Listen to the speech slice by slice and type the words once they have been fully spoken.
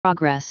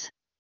Progress.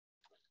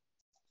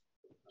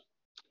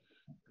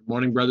 Good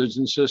morning, brothers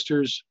and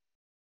sisters.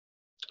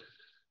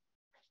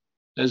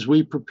 As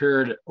we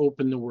prepare to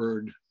open the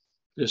Word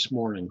this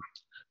morning,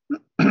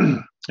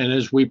 and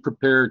as we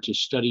prepare to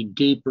study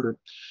deeper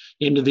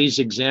into these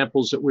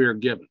examples that we are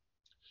given,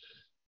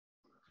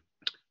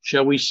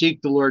 shall we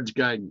seek the Lord's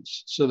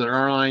guidance so that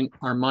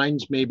our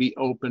minds may be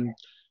open,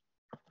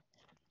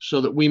 so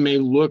that we may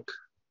look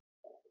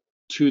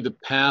to the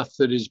path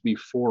that is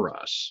before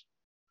us,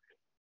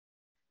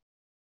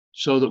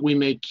 so that we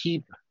may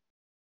keep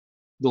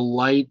the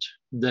light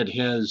that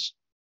has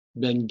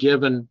been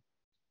given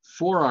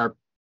for our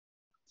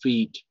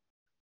feet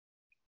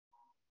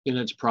in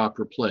its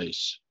proper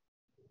place.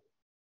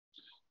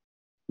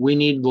 We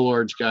need the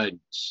Lord's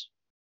guidance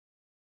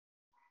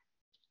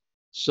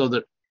so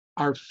that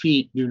our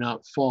feet do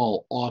not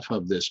fall off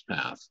of this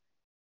path.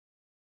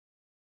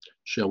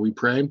 Shall we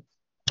pray?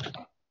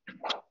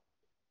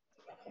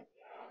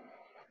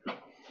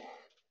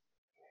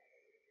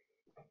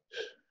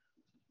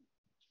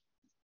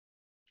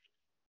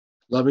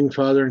 Loving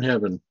Father in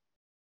heaven,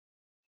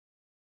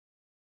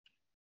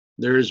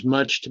 there is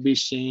much to be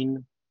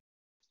seen.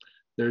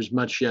 There's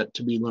much yet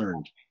to be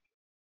learned.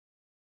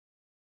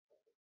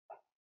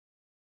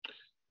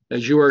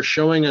 As you are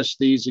showing us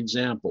these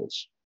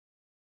examples,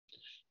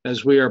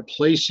 as we are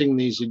placing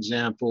these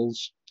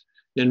examples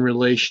in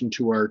relation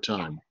to our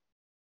time,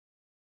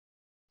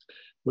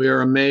 we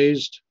are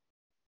amazed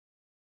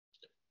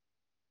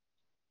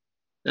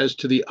as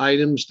to the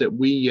items that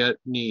we yet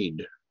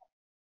need.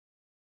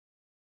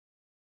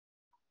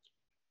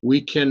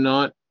 We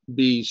cannot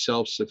be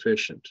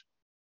self-sufficient.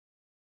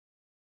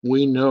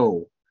 We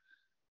know,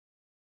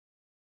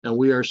 and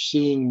we are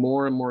seeing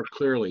more and more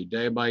clearly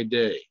day by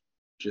day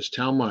just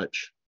how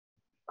much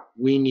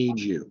we need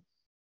you.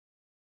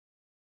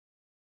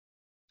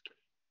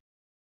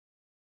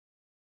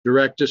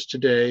 Direct us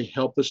today.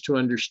 Help us to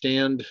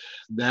understand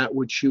that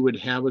which you would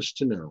have us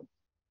to know.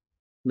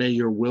 May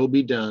your will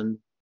be done.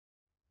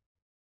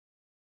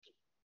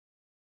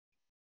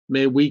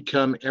 May we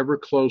come ever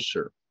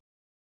closer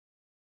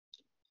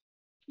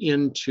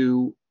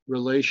into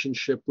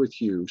relationship with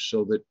you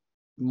so that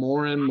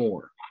more and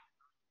more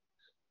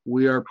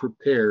we are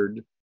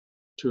prepared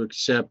to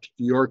accept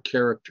your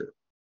character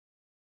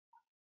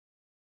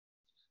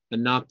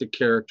and not the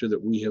character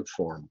that we have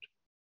formed.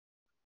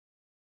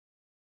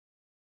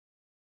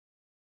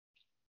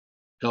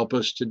 Help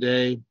us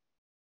today.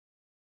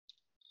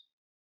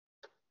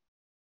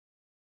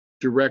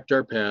 Direct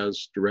our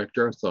paths, direct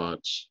our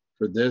thoughts.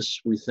 For this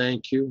we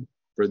thank you.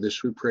 For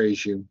this we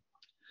praise you.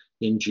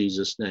 In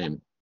Jesus'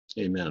 name.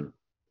 Amen.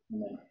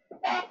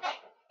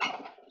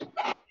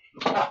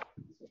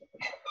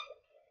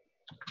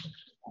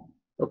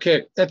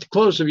 Okay, at the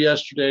close of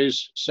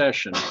yesterday's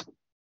session,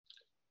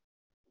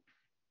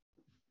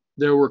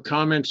 there were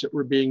comments that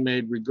were being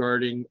made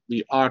regarding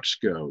the ox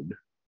goad.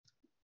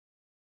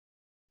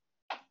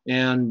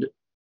 And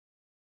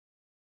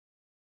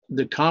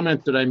the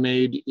comment that I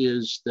made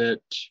is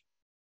that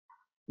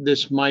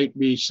this might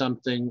be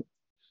something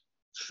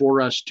for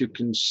us to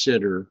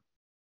consider.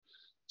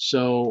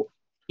 So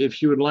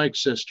if you would like,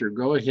 sister,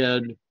 go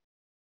ahead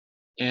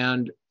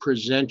and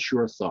present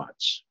your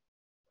thoughts.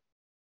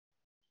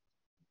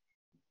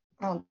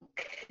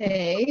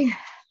 Okay.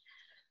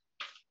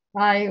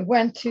 I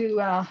went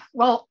to,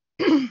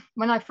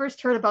 when I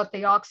first heard about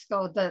the ox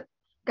goad,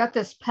 got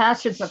this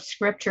passage of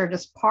scripture,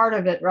 just part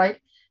of it, right,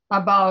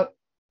 about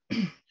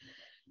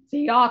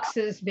the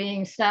oxes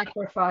being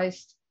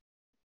sacrificed.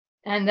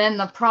 And then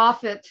the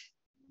prophet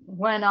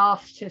went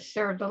off to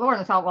serve the Lord.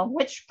 And I thought, well,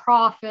 which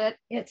prophet?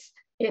 It's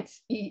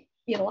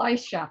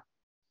Elisha.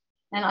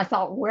 And I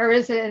thought, where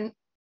is it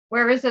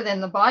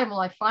in the Bible?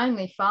 I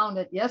finally found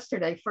it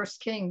yesterday, 1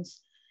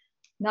 Kings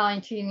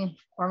 19,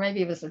 or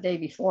maybe it was the day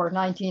before,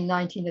 19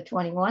 to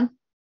 21.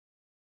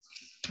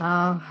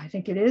 I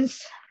think it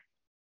is.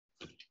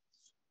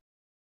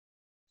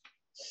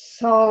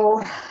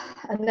 So,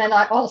 and then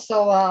I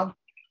also,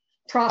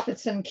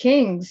 Prophets and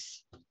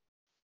Kings,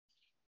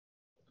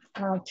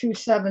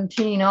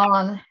 2:17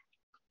 on.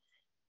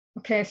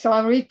 Okay, so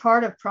I'll read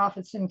part of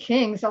Prophets and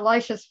Kings.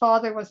 Elisha's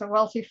father was a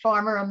wealthy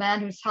farmer, a man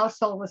whose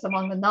household was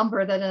among the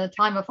number that in a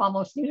time of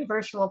almost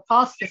universal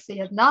apostasy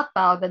had not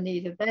bowed the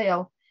knee to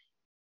Baal.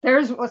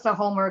 Theirs was a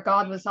home where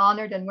God was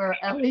honored and where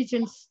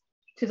allegiance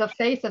to the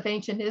faith of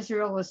ancient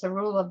Israel was the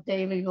rule of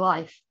daily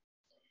life.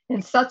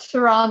 In such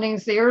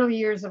surroundings, the early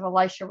years of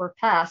Elisha were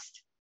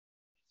passed.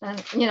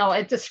 And,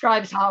 it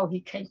describes how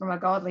he came from a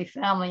godly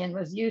family and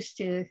was used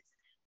to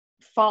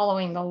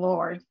following the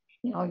Lord,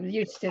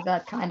 used to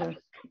that kind of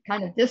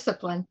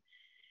discipline,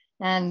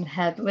 and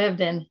had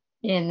lived in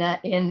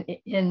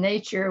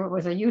nature,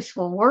 was a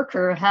useful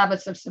worker,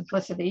 habits of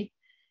simplicity.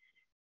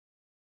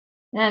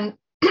 And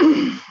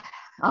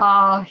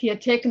he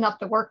had taken up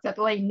the work that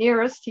lay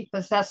nearest. He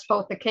possessed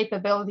both the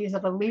capabilities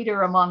of a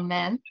leader among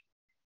men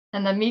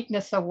and the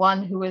meekness of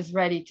one who is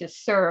ready to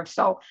serve.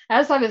 So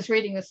as I was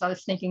reading this, I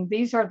was thinking,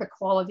 these are the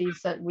qualities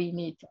that we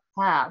need to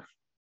have.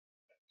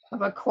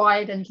 of a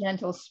quiet and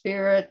gentle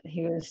spirit.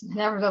 He was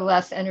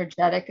nevertheless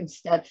energetic and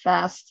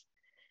steadfast.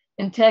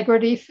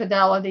 Integrity,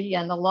 fidelity,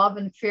 and the love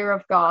and fear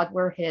of God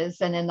were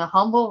his, and in the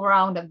humble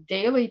round of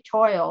daily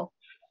toil,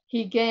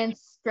 he gained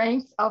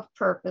strength of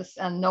purpose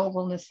and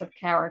nobleness of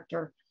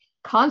character,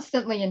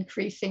 constantly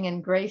increasing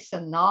in grace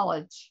and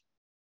knowledge.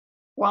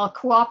 While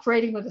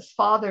cooperating with his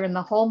father in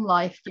the home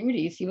life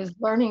duties, he was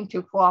learning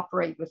to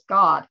cooperate with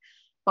God.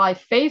 By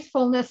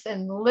faithfulness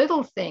in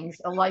little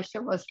things,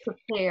 Elisha was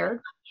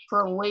prepared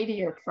for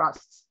weightier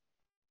trusts.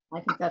 I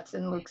think that's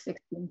in Luke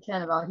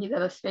 16:10, about he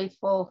that is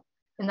faithful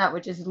in that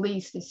which is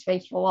least is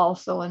faithful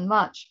also in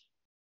much.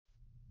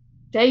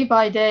 Day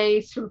by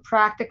day, through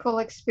practical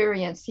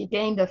experience, he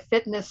gained a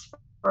fitness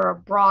for a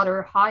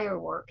broader, higher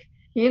work.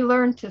 He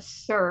learned to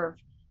serve,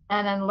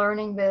 and in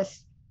learning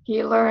this,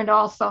 he learned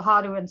also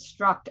how to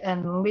instruct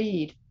and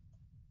lead.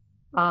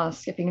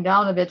 Skipping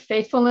down a bit,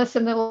 faithfulness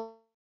in little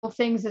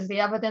things is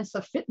the evidence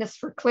of fitness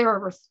for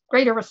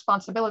greater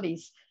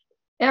responsibilities.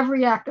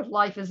 Every act of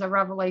life is a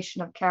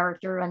revelation of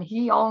character, and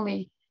he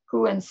only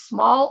who in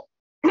small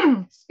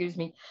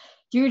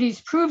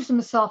duties proves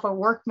himself a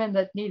workman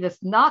that needeth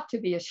not to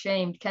be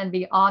ashamed can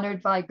be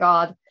honored by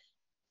God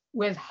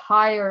with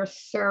higher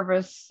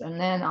service. And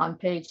then on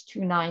page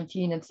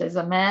 219, it says,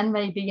 a man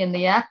may be in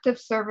the active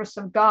service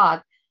of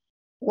God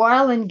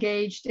while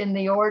engaged in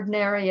the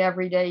ordinary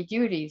everyday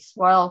duties,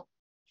 while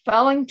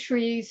felling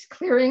trees,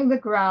 clearing the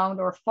ground,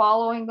 or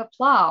following the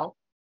plow.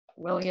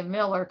 William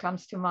Miller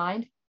comes to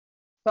mind.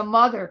 The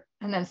mother,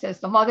 and then says,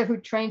 the mother who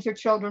trains her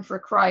children for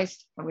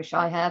Christ, I wish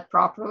I had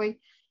properly,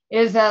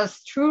 is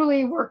as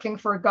truly working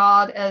for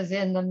God as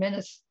is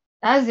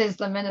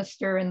the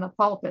minister in the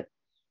pulpit.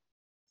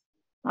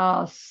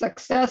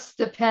 Success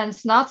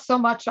depends not so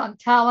much on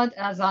talent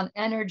as on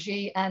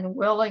energy and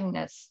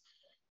willingness.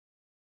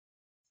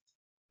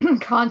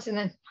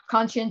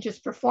 Conscientious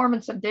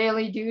performance of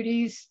daily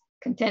duties,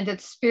 contented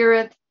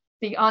spirit,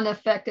 the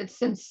unaffected,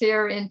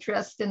 sincere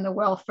interest in the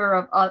welfare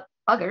of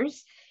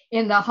others.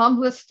 In the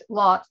humblest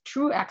lot,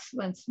 true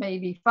excellence may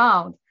be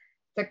found.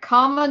 The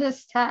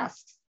commonest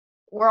tasks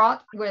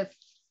wrought with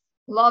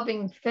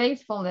loving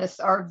faithfulness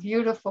are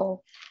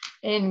beautiful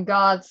in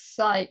God's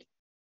sight.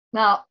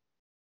 Now,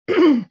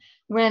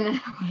 when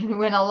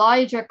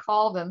Elijah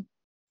called him,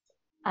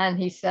 and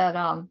he said,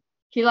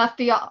 he left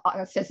the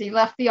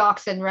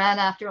oxen, ran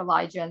after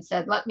Elijah, and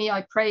said, "Let me,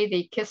 I pray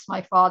thee, kiss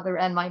my father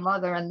and my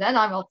mother, and then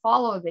I will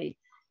follow thee."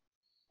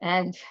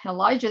 And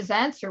Elijah's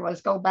answer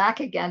was, "Go back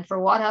again, for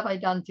what have I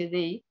done to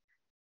thee?"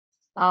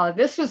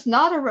 This was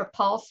not a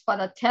repulse, but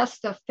a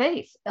test of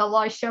faith.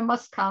 Elisha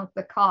must count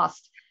the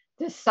cost,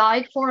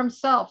 decide for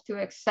himself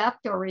to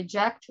accept or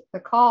reject the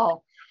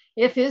call.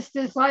 If his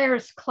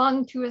desires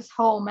clung to his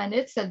home and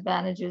its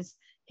advantages,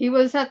 he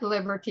was at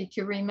liberty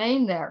to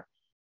remain there.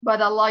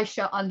 But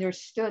Elisha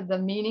understood the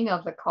meaning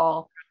of the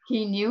call.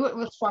 He knew it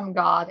was from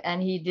God,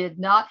 and he did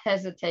not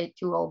hesitate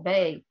to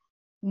obey.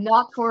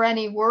 Not for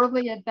any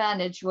worldly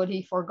advantage would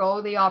he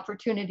forego the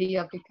opportunity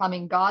of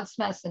becoming God's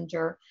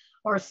messenger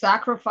or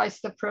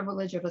sacrifice the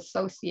privilege of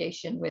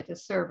association with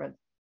his servant.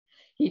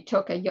 He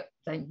took the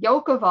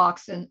yoke of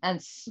oxen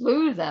and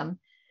slew them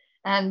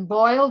and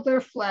boiled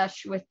their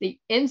flesh with the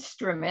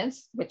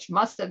instruments, which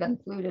must have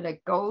included a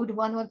goad,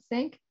 one would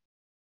think,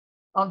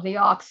 of the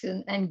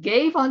oxen, and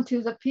gave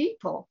unto the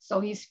people. So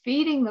he's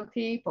feeding the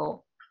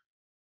people.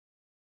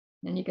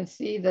 And you can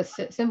see the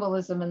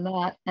symbolism in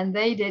that. And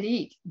they did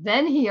eat.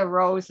 Then he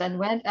arose and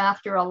went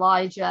after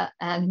Elijah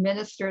and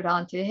ministered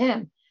unto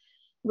him.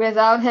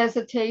 Without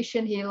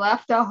hesitation, he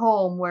left a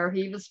home where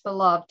he was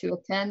beloved to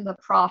attend the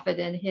prophet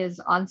in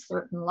his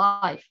uncertain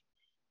life.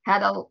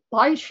 Had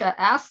Elisha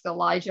asked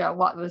Elijah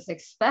what was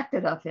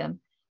expected of him,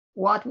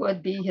 what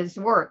would be his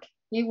work,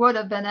 he would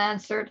have been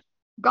answered,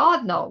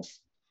 "God knows.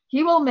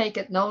 He will make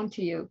it known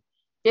to you.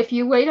 If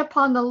you wait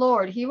upon the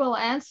Lord, he will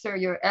answer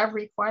your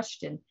every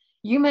question.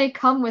 You may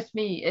come with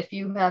me if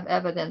you have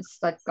evidence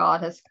that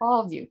God has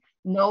called you.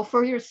 Know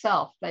for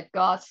yourself that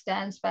God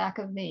stands back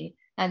of me,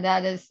 and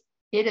that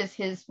it is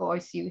his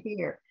voice you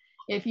hear.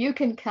 If you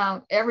can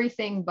count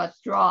everything but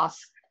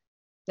dross,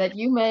 that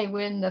you may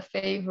win the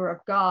favor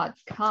of God,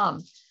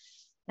 come."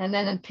 And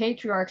then in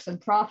Patriarchs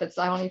and Prophets,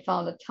 I only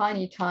found a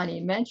tiny, tiny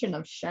mention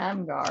of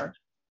Shamgar.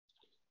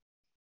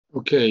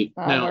 Okay.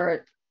 Now, where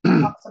it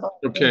talks about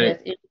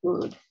okay.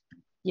 Ehud.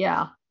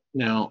 Yeah.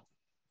 Now,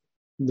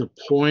 the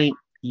point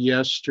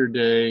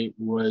yesterday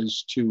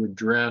was to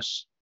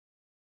address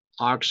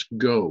ox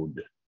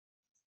goad.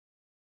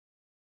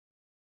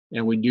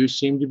 And we do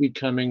seem to be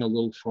coming a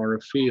little far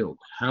afield.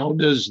 How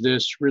does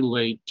this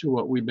relate to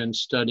what we've been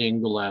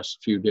studying the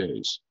last few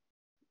days?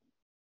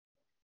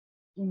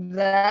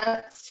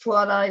 That's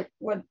what I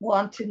would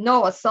want to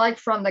know, aside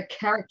from the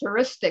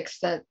characteristics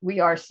that we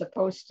are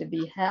supposed to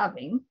be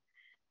having.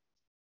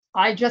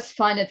 I just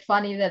find it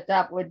funny that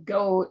that would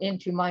go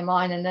into my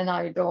mind, and then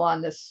I would go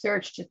on this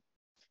search,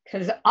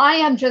 because I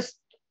am just,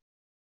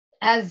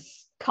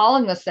 as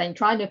Colin was saying,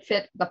 trying to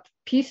fit the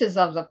pieces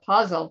of the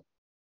puzzle.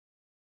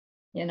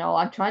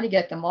 I'm trying to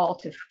get them all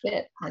to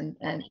fit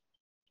and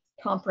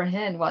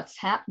comprehend what's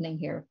happening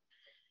here.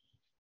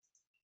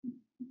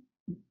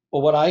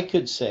 Well, what I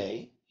could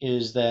say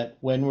is that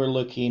when we're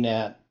looking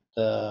at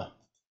the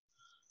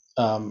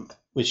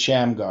with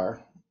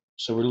Shamgar,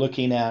 so we're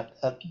looking at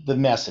the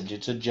message.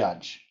 It's a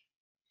judge,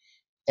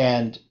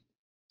 and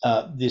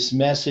this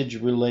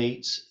message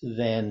relates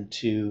then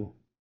to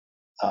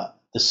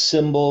the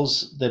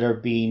symbols that are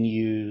being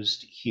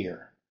used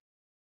here.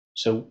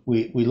 So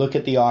we look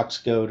at the ox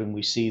goad and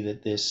we see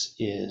that this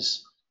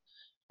is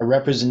a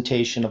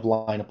representation of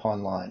line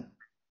upon line.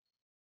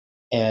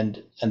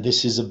 And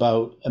this is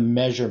about a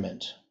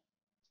measurement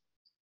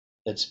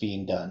that's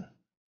being done.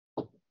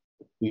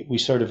 We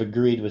sort of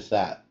agreed with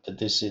that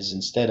this is,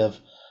 instead of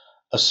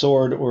a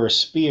sword or a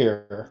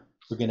spear,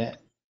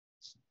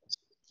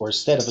 or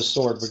instead of a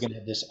sword, we're going to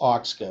have this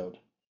ox goad.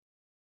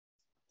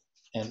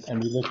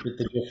 And we looked at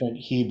the different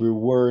Hebrew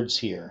words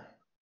here,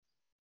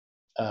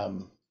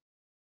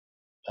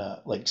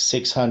 like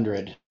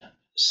 600,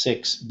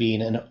 6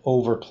 being an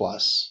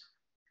overplus.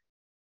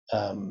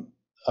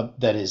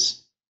 That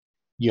is,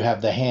 you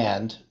have the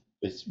hand,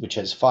 which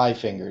has 5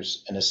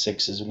 fingers, and a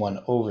 6 is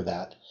one over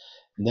that.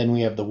 And then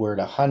we have the word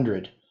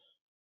 100,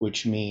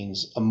 which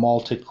means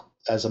multiplicative,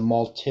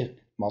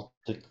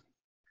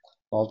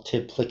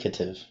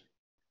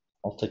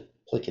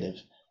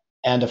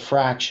 and a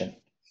fraction.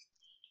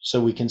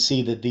 So we can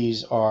see that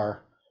these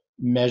are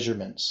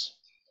measurements.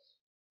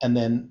 And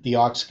then the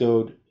ox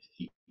goad,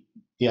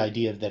 the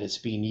idea that it's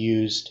being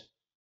used,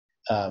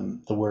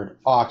 the word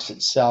ox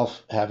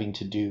itself having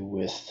to do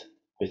with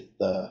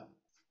the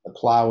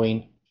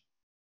plowing,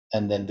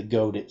 and then the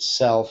goad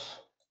itself,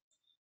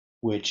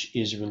 which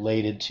is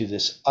related to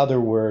this other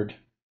word,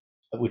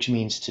 which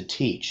means to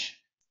teach.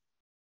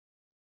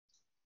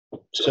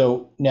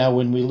 So now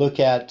when we look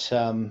at,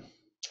 and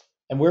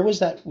where was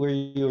that where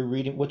you were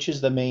reading, which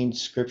is the main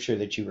scripture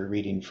that you were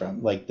reading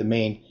from? Like the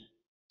main,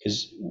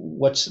 because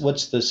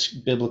what's this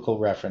biblical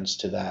reference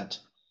to that?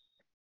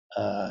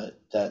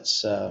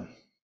 That's 1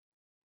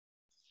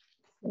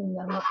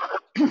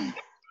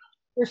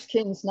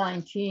 Kings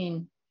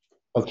 19.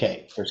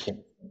 Okay, 1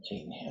 Kings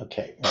 19.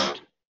 Okay, right.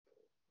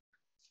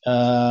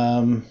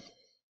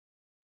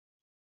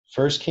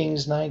 1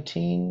 Kings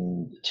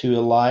 19 to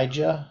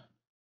Elijah.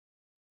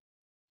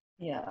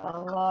 Yeah,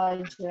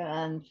 Elijah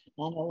and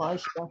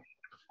Elisha.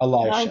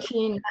 Elisha.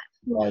 19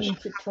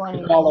 to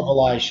 20. The call of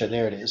Elisha,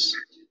 there it is.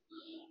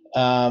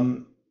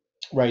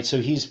 Right,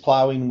 so he's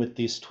plowing with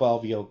these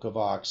 12 yoke of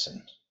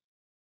oxen.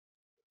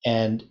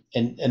 And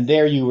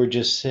there you were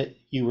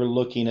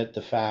looking at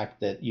the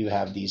fact that you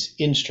have these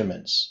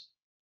instruments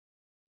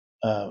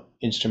of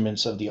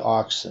the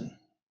oxen,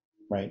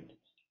 right?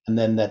 And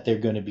then that they're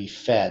going to be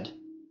fed.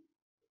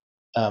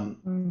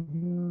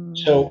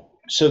 So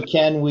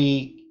can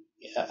we,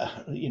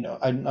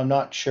 I'm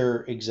not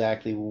sure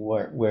exactly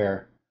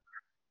where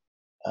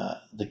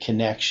the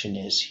connection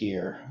is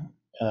here,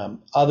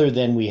 other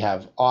than we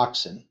have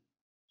oxen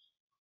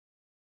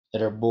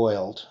that are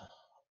boiled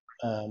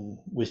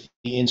with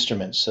the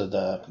instruments. So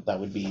that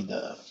would be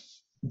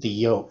the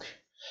yoke.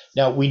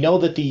 Now we know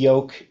that the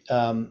yoke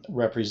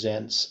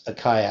represents a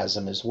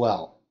chiasm as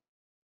well,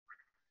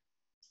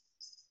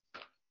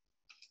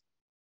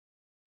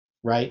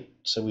 right?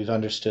 So we've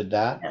understood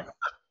that.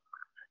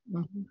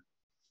 Mm-hmm.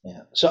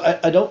 Yeah. So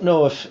I don't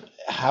know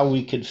how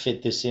we could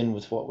fit this in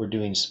with what we're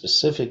doing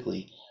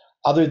specifically,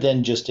 other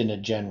than just in a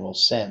general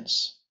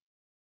sense.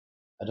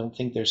 I don't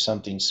think there's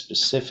something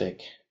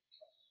specific,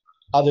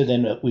 other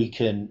than that we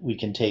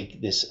can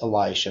take this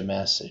Elisha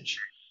message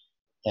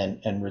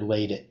and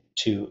relate it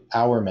to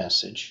our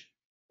message.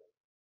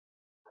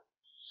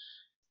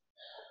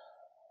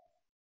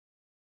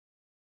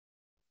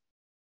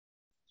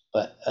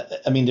 But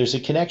I mean, there's a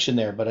connection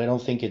there, but I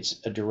don't think it's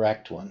a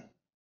direct one.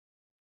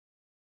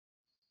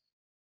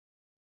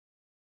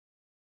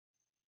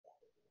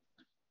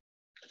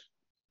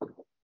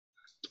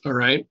 All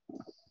right.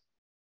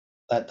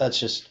 That's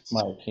just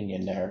my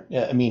opinion there.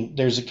 Yeah, I mean,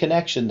 there's a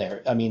connection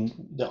there. I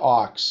mean, the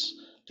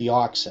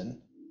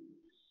oxen,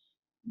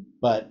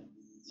 but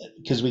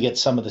because we get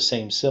some of the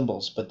same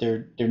symbols, but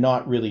they're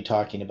not really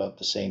talking about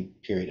the same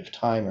period of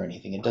time or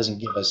anything. It doesn't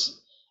give us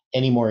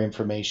any more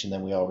information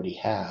than we already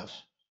have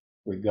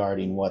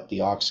regarding what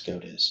the ox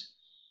goad is.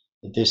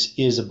 This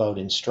is about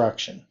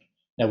instruction.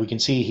 Now we can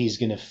see he's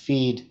going to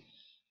feed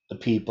the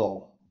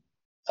people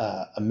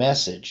a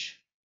message.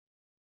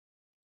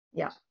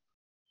 Yeah.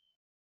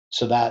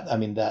 So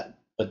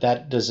but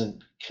that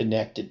doesn't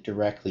connect it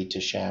directly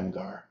to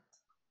Shamgar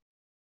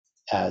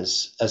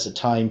as a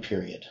time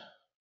period.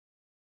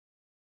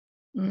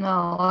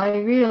 No, I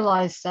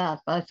realized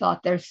that, but I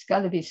thought there's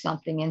got to be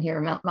something in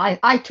here.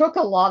 I took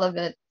a lot of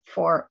it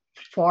for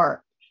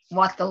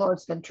what the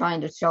Lord's been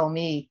trying to show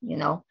me,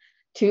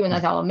 too. And I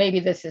thought, well, maybe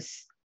this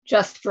is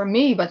just for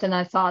me. But then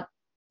I thought,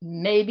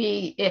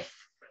 maybe if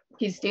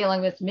he's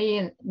dealing with me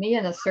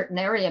in a certain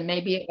area,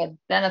 maybe it would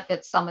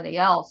benefit somebody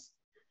else.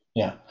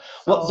 Yeah.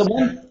 Well,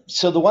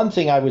 the one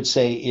thing I would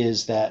say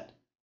is that,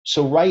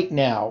 so right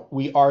now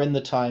we are in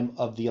the time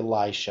of the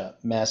Elisha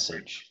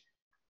message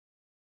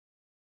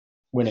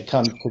when it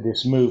comes to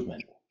this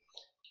movement.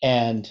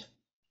 And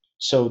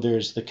so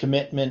there's the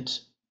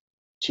commitment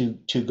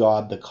to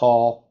God, the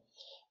call,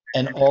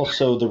 and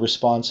also the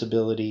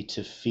responsibility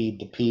to feed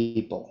the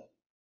people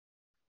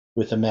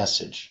with a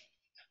message.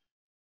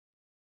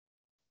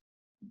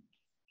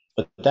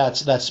 But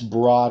that's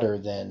broader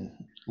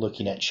than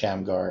looking at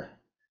Shamgar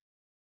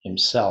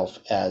himself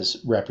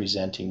as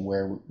representing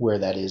where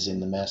that is in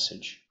the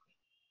message.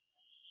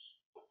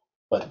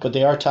 But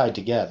they are tied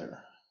together.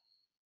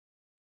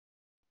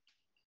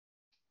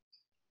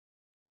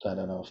 I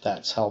don't know if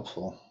that's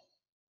helpful.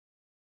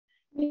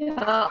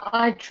 Yeah,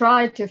 I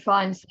tried to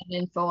find some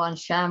info on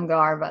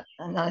Shamgar,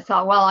 and I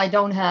thought, well, I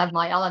don't have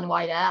my Ellen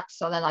White app,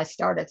 so then I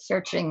started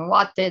searching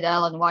what did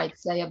Ellen White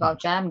say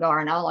about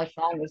Shamgar, and all I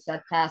found was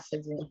that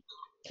passage in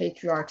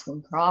Patriarchs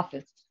and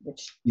Prophets,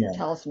 which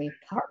tells me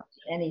hardly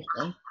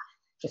anything,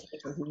 just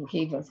because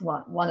he was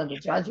one of the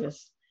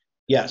judges.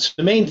 Yeah, so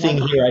the main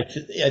thing here,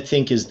 I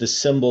think, is the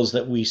symbols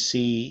that we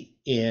see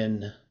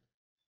in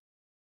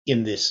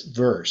this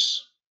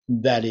verse,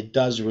 that it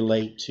does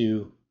relate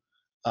to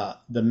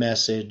the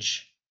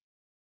message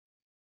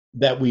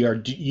that we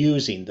are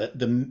using,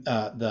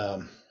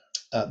 the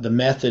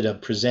method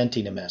of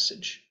presenting a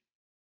message,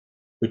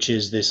 which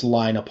is this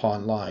line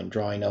upon line,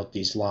 drawing out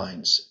these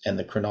lines and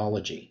the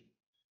chronology.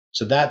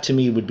 So that to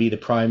me would be the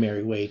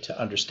primary way to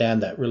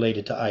understand that,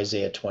 related to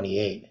Isaiah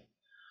 28.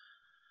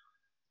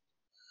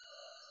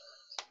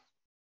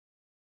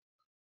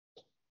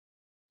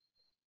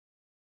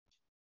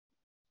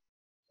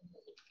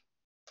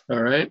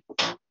 All right.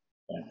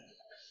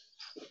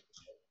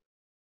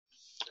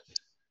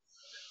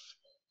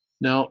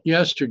 Now,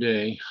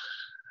 yesterday,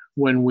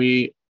 when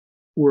we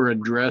were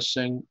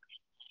addressing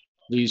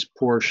these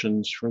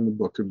portions from the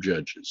book of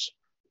Judges,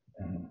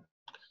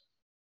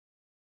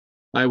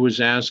 I was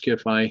asked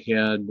if I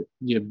had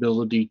the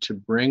ability to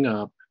bring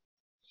up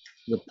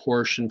the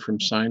portion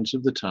from Signs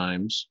of the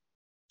Times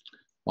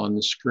on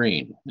the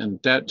screen. And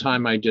at that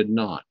time, I did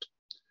not.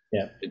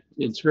 Yeah.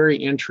 It's very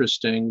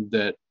interesting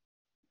that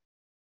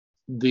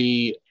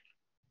the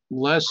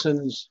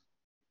lessons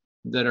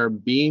that are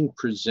being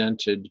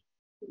presented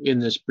in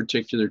this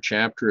particular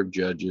chapter of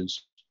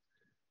Judges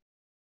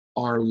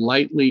are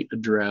lightly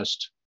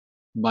addressed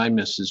by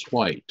Mrs.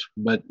 White.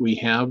 But we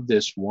have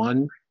this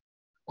one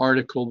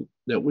article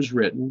that was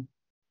written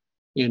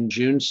in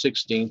June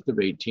 16th of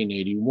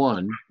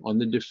 1881 on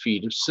the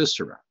defeat of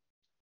Sisera.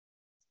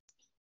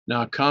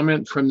 Now, a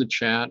comment from the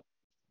chat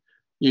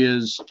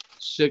is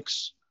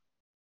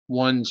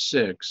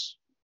 616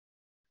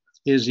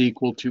 is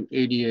equal to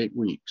 88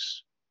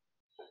 weeks.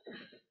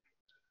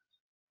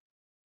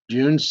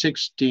 June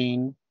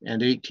 16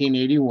 and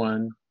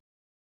 1881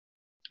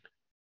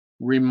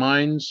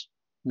 reminds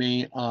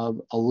me of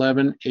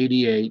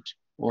 1188,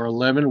 or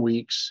 11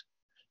 weeks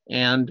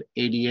and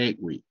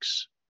 88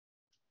 weeks.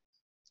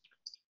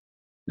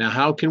 Now,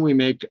 how can we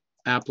make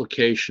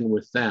application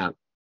with that,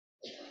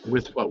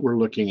 with what we're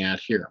looking at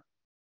here?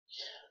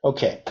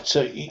 Okay,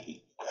 so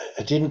I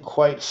didn't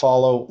quite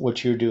follow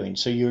what you're doing.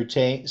 So you're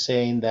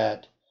saying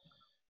that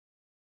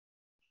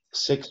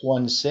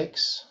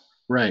 616?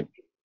 Right.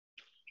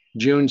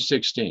 June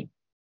 16th.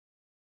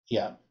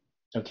 Yeah.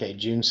 Okay,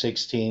 June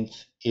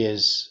 16th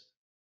is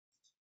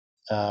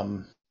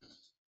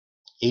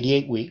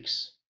 88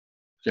 weeks.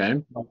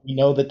 Okay. We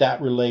know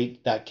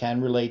that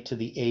can relate to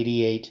the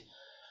 88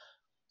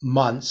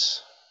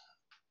 months,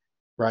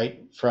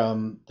 right?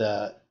 From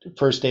the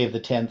first day of the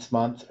 10th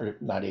month, or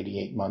not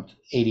 88 month,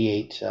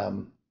 88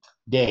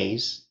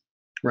 days.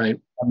 Right.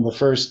 From the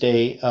first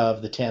day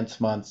of the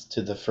 10th month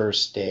to the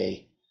first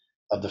day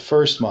of the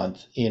first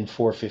month in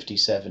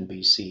 457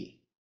 BC.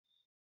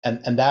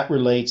 And that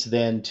relates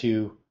then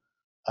to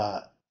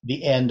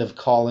the end of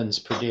Colin's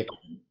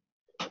prediction,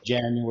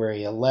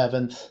 January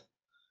 11th,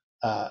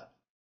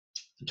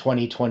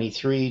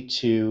 2023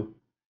 to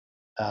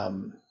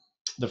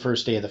the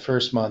first day of the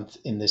first month,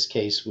 in this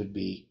case, would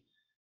be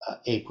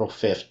April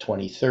 5th,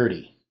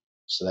 2030.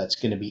 So that's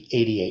going to be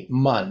 88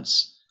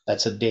 months.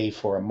 That's a day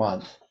for a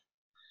month.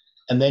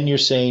 And then you're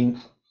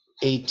saying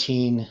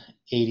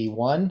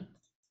 1881.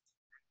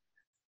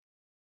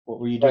 What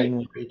were you doing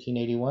with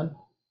 1881?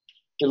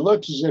 It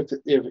looks as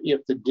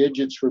if the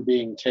digits were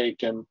being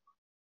taken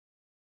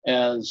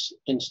as,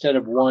 instead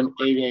of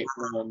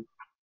 1881,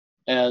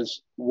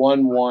 as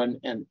 11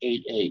 and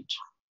 88.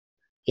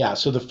 Yeah,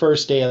 so the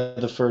first day of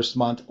the first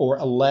month, or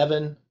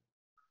 11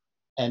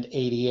 and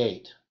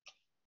 88.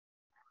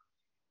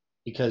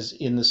 Because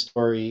in the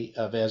story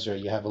of Ezra,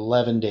 you have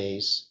 11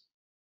 days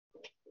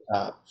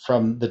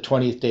from the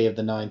 20th day of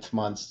the 9th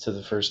month to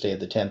the first day of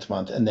the 10th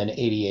month, and then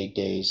 88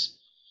 days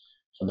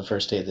from the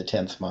first day of the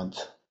 10th month.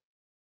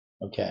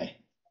 Okay.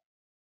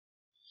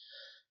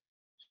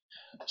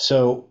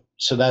 So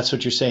that's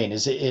what you're saying,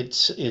 is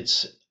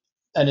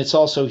and it's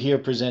also here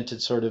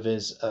presented sort of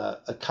as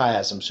a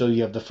chiasm. So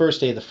you have the first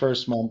day of the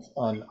first month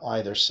on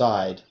either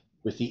side,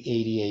 with the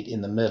 88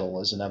 in the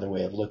middle, is another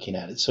way of looking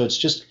at it. So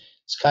it's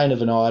kind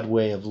of an odd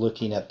way of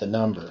looking at the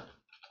number.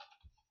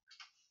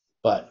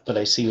 But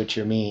I see what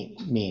you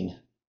mean.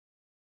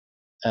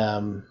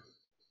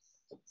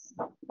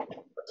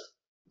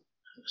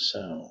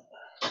 So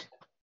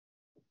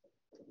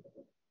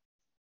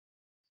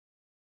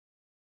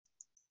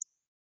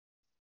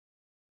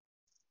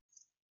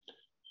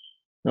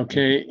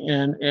Okay,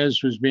 and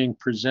as was being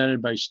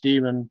presented by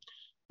Stephen,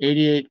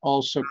 88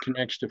 also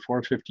connects to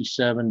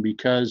 457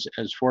 because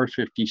as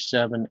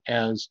 457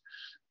 as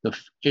the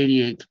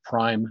 88th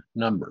prime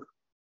number.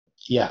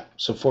 Yeah,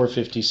 so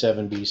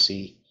 457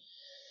 BC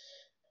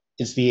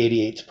is the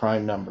 88th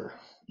prime number.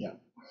 Yeah.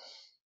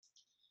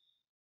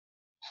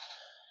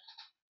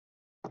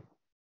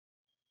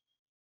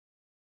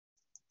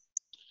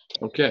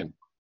 Okay.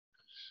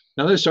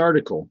 Now this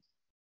article,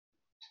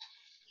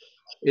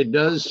 it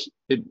does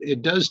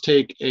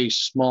take a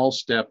small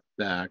step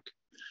back,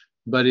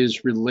 but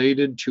is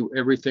related to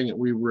everything that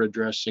we were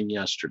addressing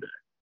yesterday.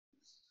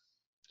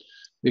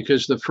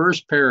 Because the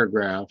first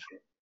paragraph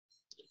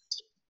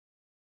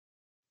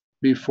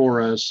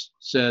before us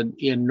said,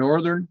 in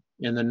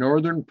the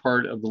northern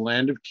part of the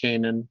land of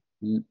Canaan,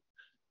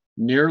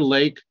 near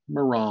Lake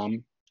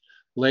Merom,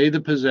 lay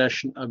the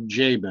possession of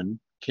Jabin,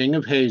 king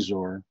of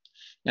Hazor,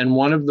 and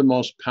one of the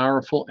most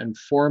powerful and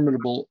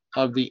formidable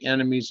of the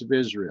enemies of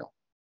Israel.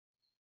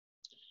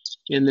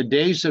 In the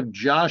days of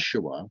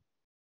Joshua,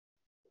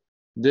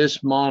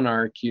 this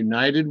monarch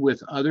united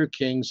with other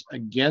kings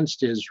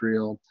against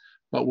Israel,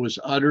 but was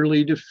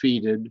utterly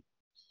defeated,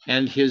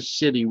 and his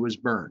city was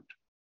burned.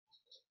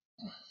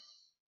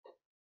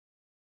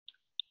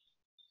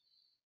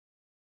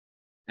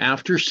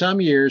 After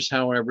some years,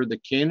 however, the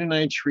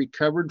Canaanites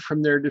recovered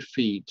from their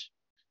defeat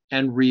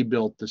and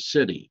rebuilt the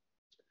city.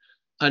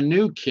 A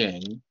new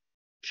king,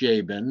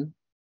 Jabin,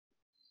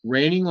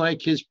 reigning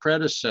like his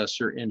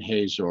predecessor in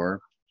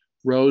Hazor,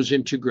 rose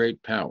into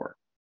great power.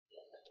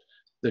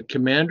 The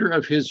commander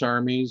of his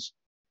armies,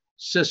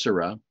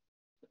 Sisera,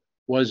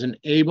 was an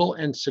able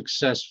and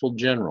successful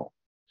general.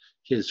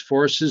 His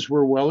forces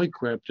were well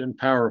equipped and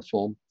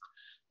powerful,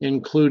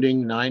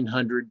 including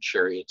 900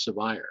 chariots of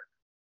iron.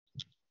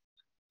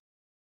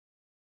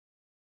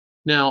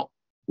 Now,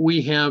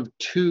 we have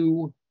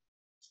two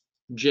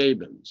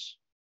Jabins.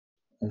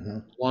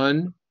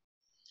 One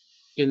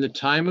in the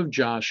time of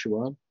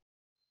Joshua,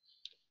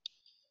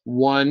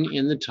 one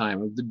in the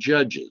time of the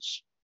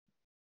judges.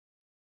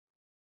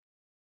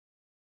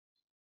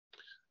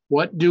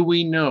 What do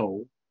we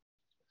know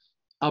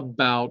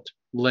about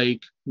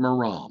Lake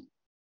Merom?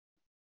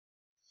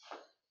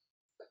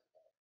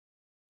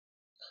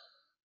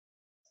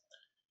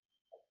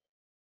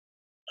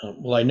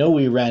 Well, I know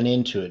we ran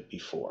into it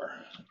before,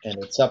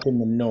 and it's up in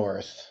the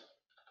north.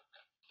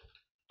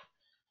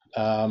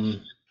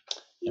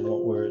 And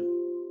what we're...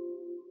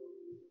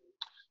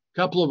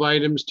 Couple of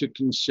items to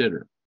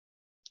consider.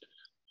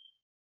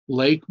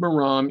 Lake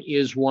Merom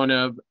is one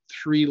of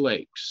three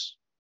lakes.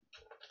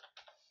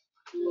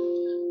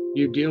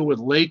 You deal with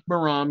Lake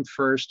Merom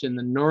first in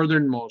the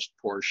northernmost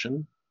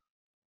portion,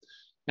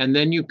 and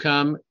then you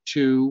come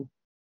to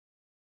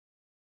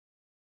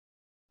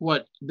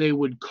what they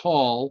would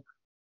call,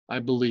 I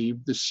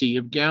believe, the Sea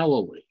of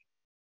Galilee.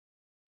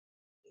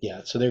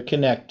 Yeah, so they're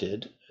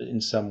connected in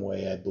some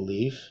way, I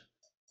believe.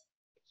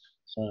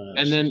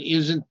 And then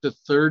isn't the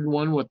third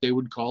one what they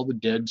would call the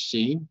Dead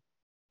Sea?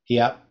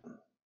 Yep.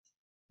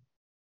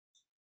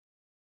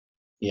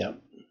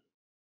 Yep.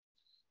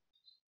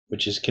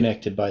 Which is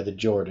connected by the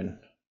Jordan.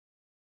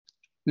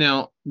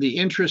 Now, the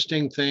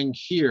interesting thing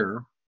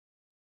here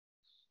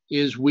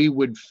is we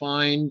would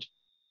find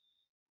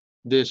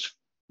this,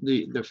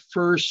 the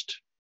first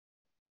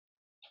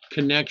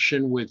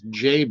connection with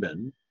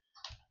Jabin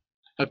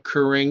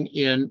occurring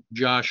in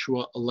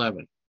Joshua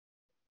 11.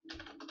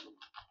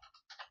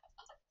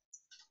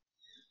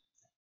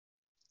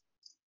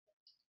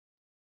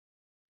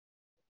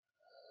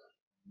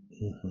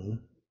 Mm-hmm.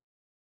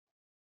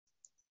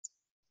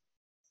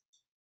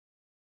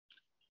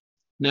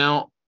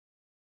 Now,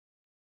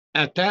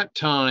 at that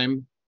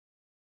time,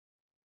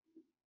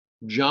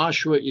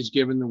 Joshua is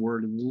given the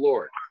word of the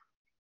Lord.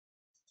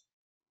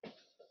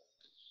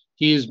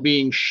 He is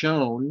being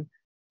shown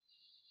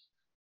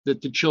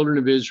that the children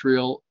of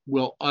Israel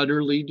will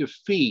utterly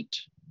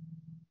defeat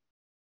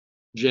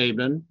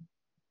Jabin,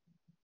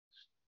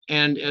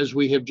 and as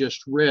we have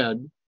just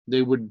read,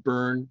 they would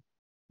burn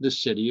the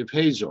city of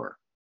Hazor.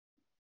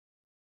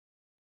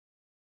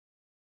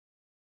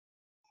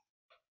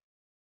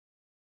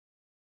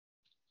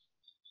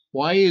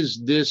 Why is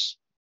this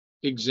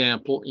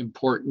example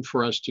important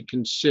for us to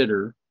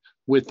consider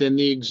within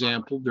the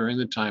example during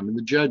the time of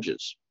the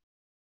judges?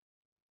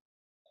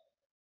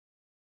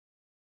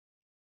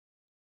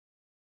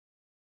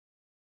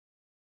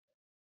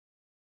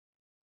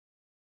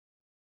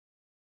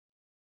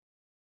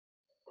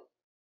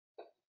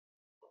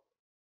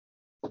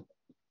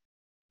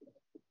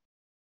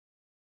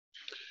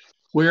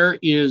 Where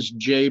is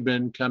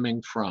Jabin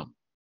coming from?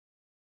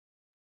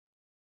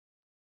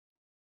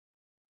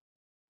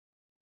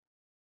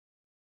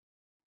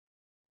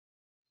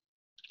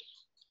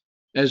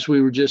 As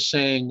we were just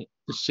saying,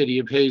 the city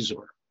of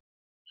Hazor.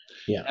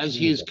 Yeah. As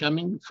he is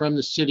coming from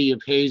the city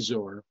of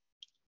Hazor,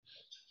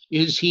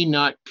 is he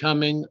not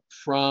coming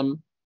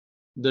from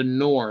the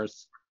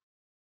north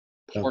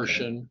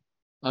portion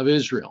of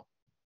Israel?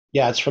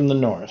 Yeah, it's from the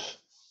north.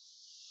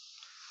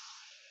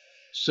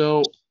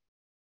 So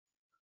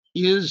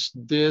is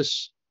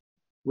this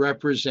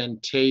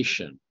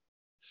representation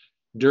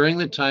during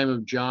the time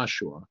of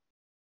Joshua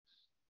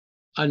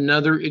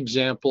another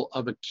example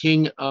of a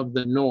king of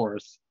the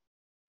north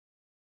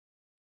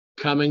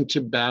coming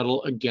to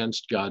battle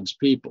against God's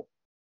people?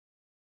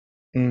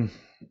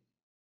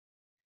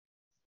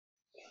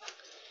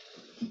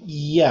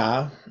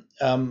 Yeah,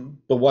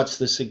 but what's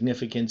the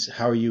significance?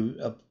 How are you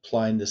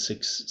applying the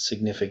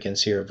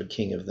significance here of a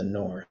king of the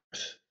north?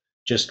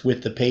 Just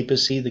with the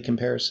papacy, the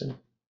comparison?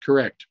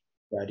 Correct.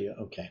 Radio.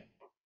 Okay.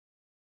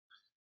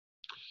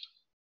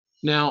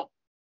 Now,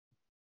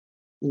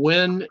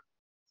 when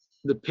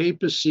the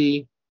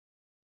papacy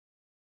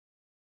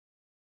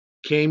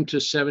came to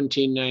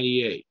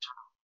 1798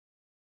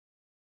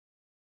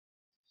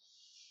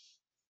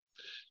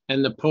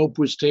 and the Pope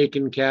was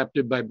taken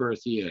captive by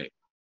Berthier,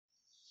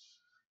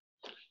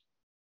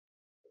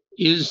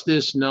 is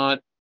this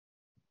not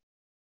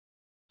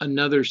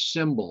another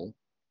symbol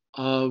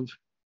of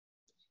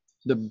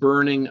the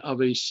burning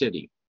of a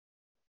city?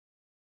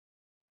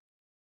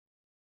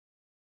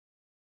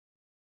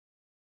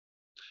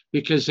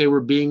 Because they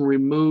were being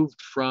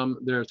removed from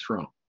their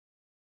throne.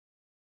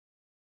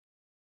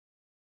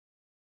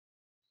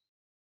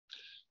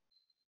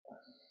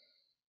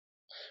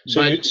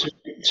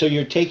 So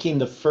you're taking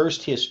the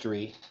first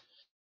history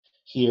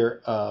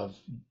here of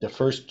the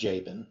first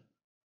Jabin,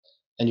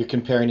 and you're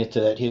comparing it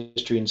to that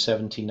history in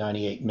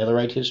 1798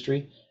 Millerite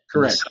history?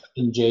 Correct.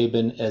 In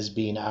Jabin as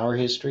being our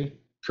history?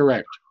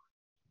 Correct.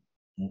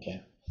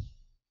 Okay.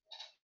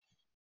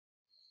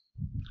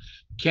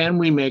 Can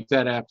we make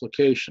that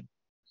application?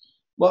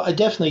 Well, I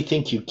definitely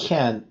think you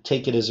can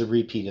take it as a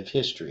repeat of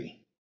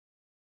history,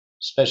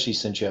 especially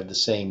since you have the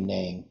same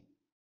name.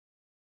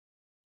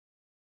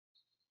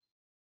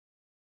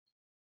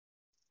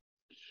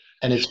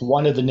 And it's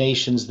one of the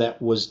nations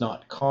that was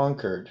not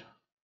conquered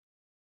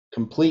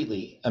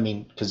completely. I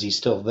mean, because he's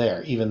still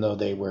there, even though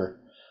they were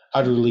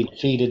utterly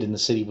defeated and the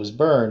city was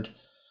burned.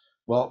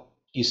 Well,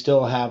 you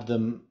still have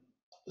them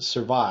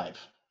survive.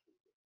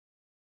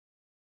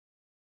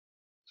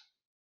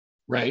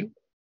 Right.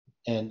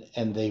 And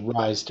they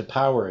rise to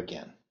power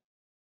again.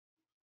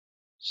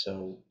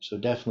 So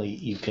definitely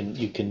you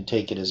can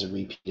take it as a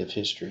repeat of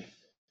history.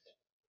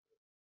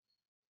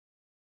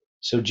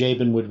 So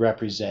Jabin would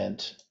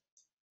represent,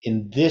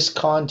 in this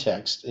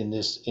context,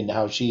 in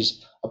how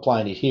she's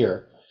applying it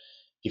here,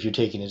 if you're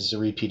taking it as a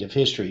repeat of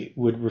history,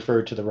 would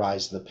refer to the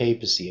rise of the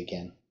papacy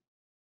again.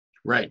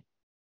 Right.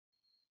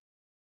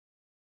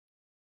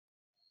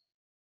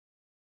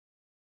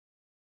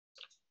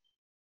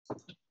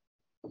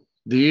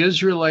 The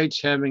Israelites,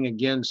 having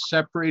again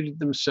separated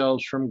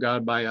themselves from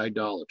God by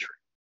idolatry,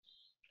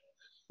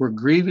 were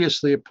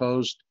grievously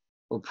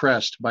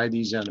oppressed by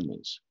these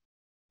enemies.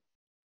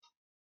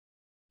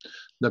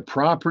 The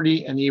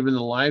property and even the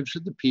lives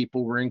of the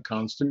people were in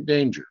constant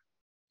danger.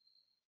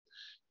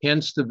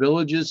 Hence, the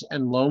villages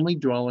and lonely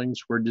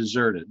dwellings were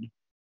deserted,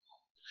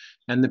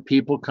 and the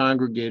people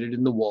congregated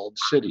in the walled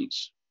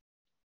cities.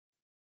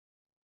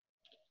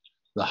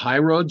 The high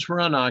roads were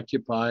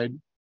unoccupied,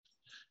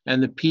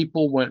 and the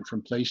people went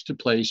from place to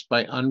place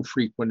by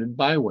unfrequented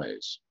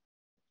byways.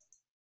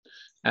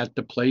 At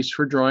the place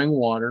for drawing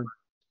water,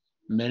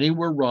 many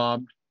were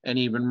robbed and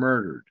even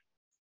murdered.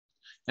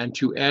 And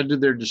to add to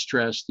their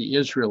distress, the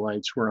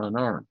Israelites were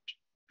unarmed.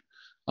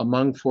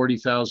 Among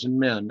 40,000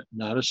 men,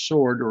 not a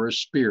sword or a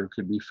spear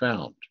could be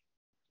found.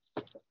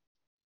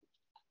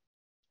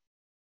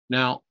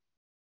 Now,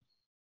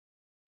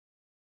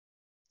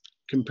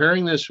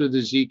 comparing this with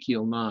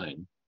Ezekiel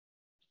 9,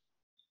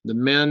 the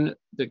men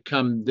that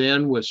come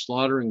then with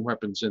slaughtering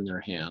weapons in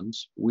their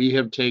hands, we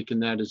have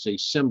taken that as a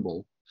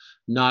symbol,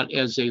 not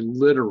as a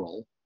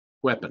literal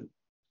weapon,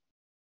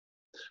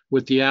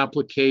 with the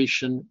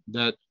application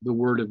that the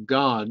word of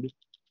God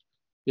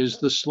is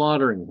the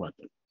slaughtering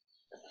weapon.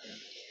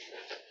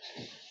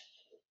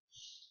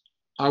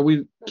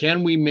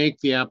 Can we make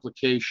the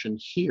application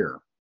here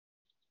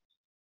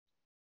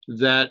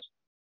that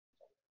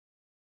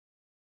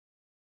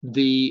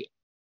the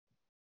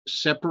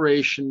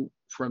separation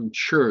from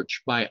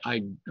church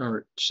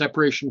or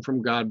separation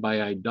from God by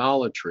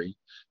idolatry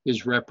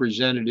is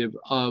representative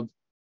of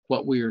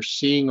what we are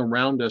seeing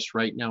around us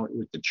right now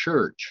with the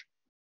church,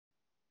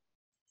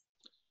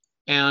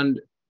 and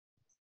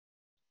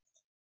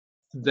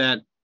that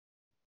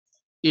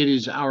it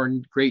is our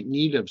great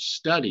need of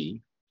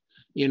study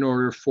in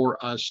order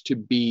for us to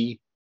be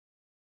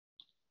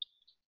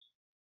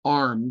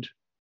armed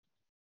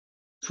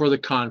for the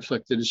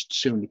conflict that is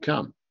soon to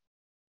come?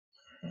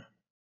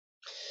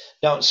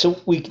 Now, so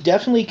we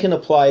definitely can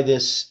apply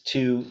this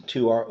to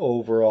our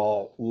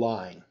overall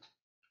line,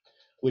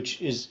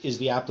 which is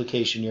the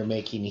application you're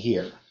making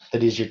here.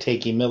 That is, you're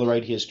taking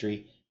Millerite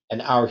history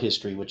and our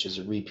history, which is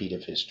a repeat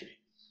of history.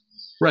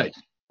 Right.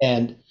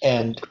 And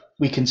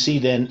we can see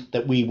then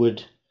that we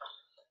would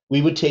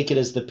take it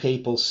as the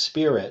papal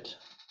spirit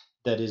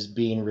that is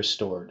being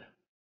restored.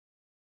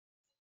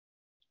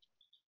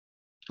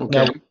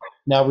 Okay.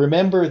 Now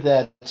remember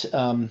that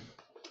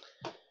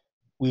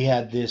we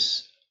had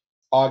this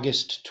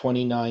August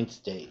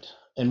 29th date.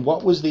 And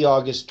what was the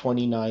August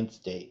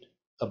 29th date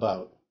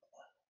about?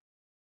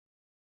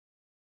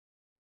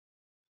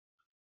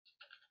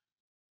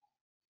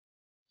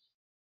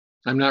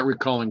 I'm not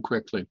recalling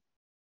quickly.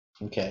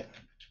 Okay.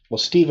 Well,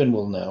 Stephen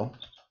will know.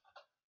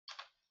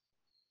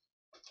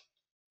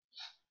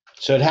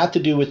 So it had to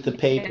do with the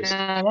papacy.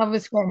 Yeah, that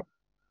was when,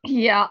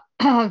 yeah,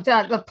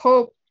 that the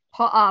Pope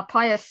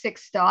Pius VI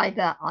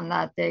died on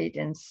that date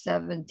in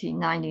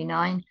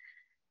 1799,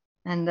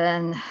 and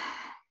then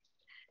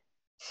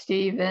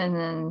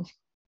Stephen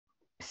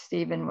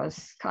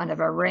was kind of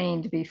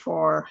arraigned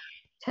before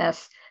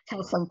Tess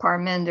and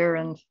Parminder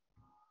and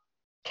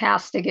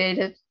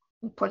castigated,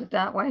 put it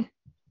that way.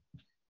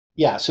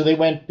 Yeah, so they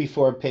went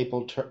before a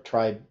papal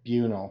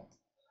tribunal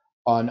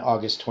on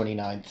August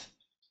 29th,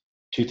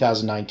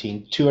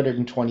 2019,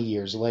 220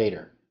 years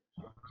later.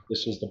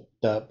 This was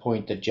the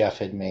point that Jeff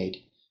had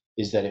made,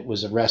 is that it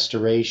was a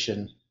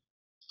restoration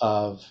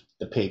of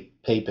the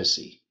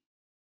papacy.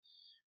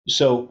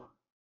 So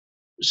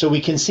we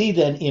can see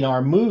then in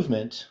our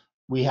movement,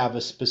 we have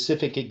a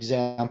specific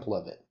example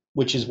of it,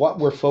 which is what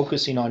we're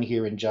focusing on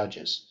here in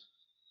Judges.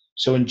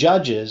 So in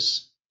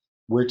Judges,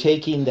 we're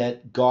taking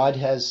that God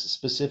has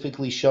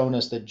specifically shown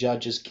us that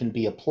Judges can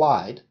be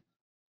applied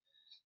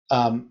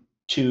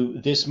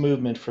to this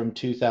movement from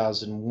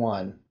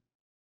 2001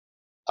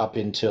 up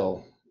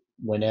until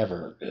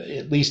whenever,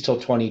 at least till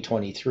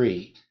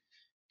 2023,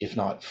 if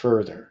not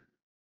further.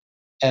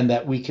 And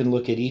that we can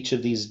look at each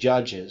of these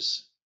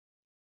judges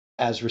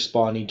as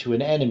responding to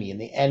an enemy.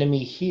 And the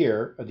enemy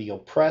here, or the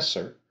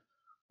oppressor,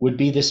 would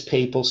be this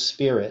papal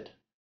spirit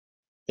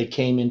that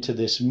came into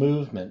this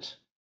movement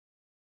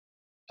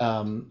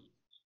and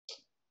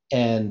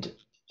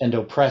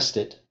oppressed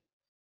it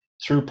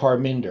through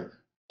Parminder.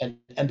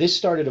 And this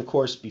started, of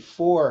course,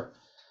 before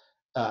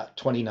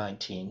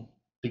 2019,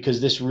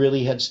 because this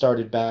really had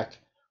started back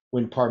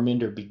when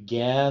Parminder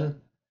began,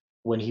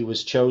 when he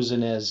was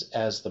chosen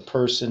as the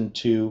person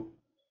to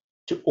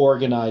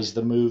organize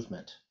the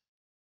movement.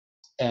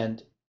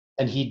 And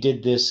he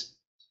did this.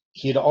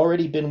 He had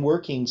already been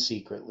working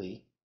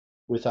secretly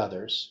with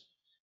others,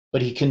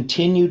 but he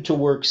continued to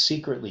work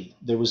secretly.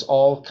 There was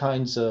all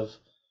kinds of,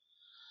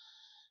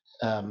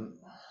 and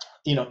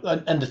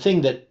the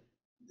thing that,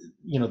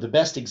 the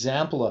best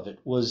example of it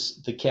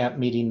was the camp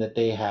meeting that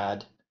they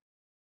had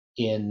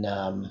in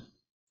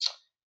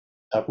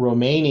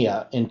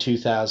Romania in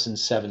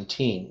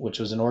 2017, which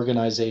was an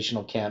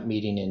organizational camp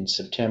meeting in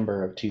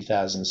September of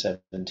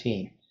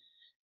 2017.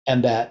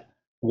 And that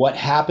what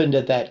happened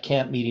at that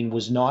camp meeting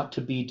was not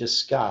to be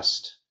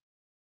discussed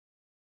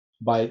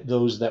by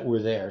those that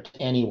were there,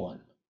 to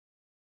anyone.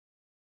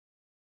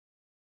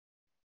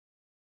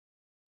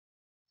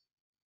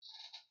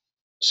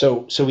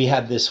 So we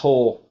had this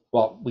whole,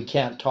 well, we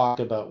can't talk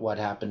about what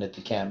happened at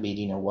the camp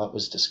meeting or what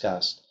was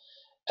discussed.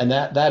 And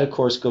that of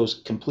course goes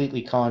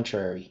completely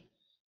contrary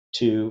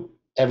to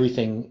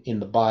everything in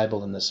the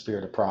Bible and the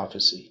spirit of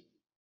prophecy.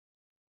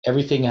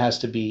 Everything has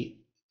to be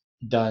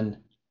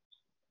done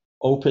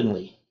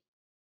openly.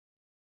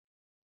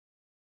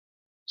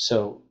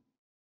 So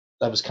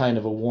that was kind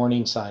of a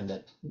warning sign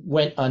that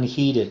went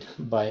unheeded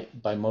by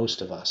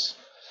most of us.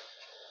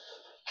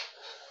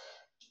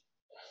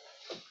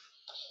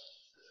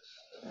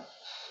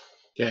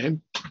 Okay.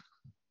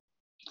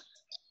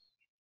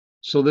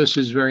 So this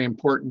is very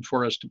important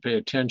for us to pay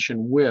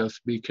attention with,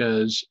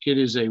 because it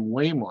is a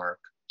waymark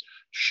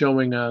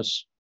showing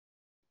us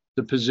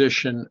the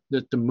position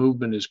that the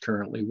movement is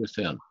currently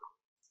within.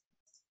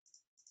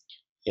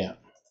 Yeah.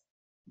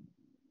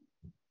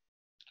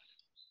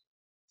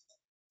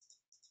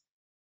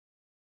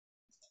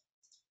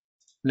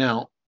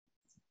 Now,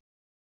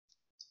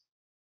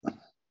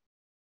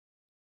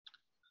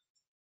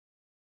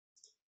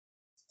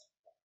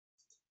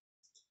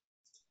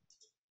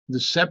 the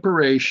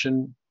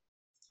separation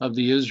of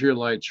the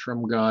Israelites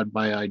from God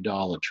by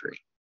idolatry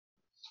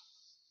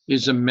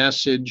is a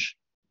message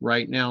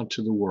right now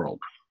to the world.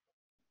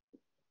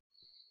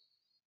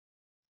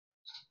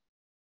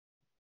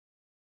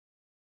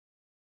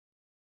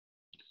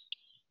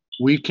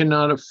 We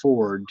cannot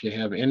afford to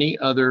have any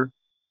other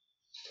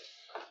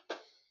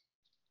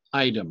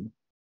item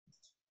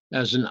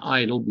as an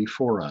idol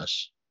before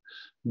us,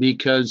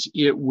 because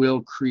it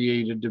will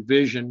create a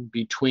division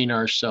between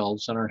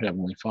ourselves and our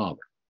Heavenly Father.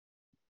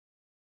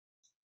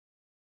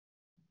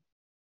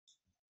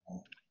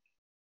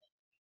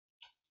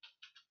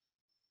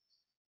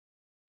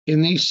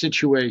 In these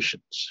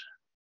situations,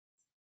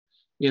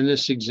 in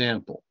this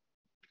example,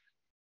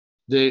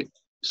 the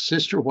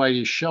Sister White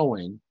is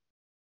showing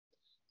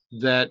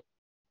that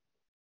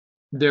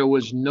there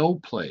was no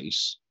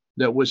place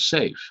that was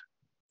safe.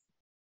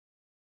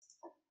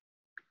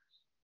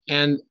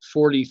 And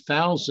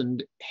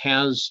 40,000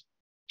 has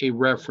a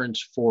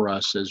reference for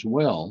us as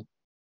well,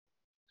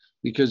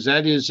 because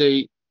that is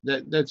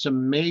that's a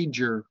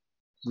major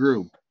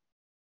group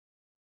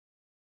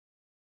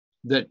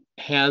that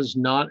has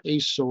not a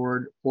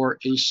sword or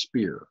a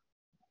spear.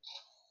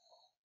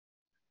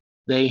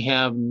 They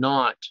have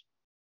not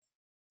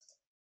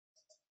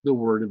the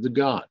word of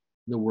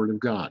the word of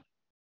God.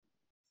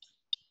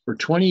 For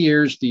 20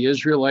 years, the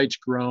Israelites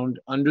groaned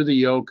under the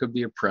yoke of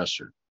the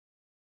oppressor.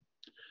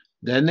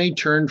 Then they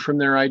turned from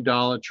their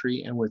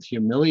idolatry and with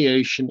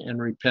humiliation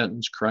and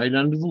repentance cried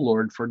unto the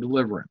Lord for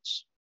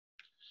deliverance.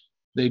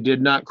 They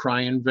did not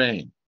cry in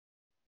vain.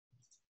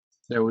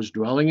 There was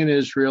dwelling in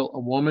Israel a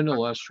woman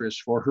illustrious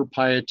for her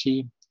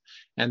piety,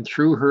 and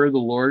through her the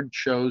Lord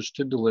chose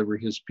to deliver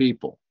his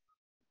people.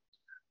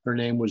 Her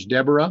name was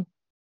Deborah.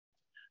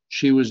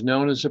 She was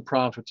known as a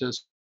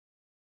prophetess,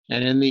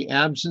 and in the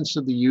absence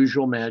of the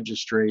usual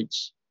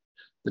magistrates,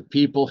 the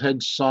people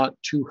had sought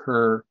to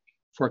her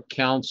for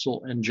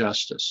counsel and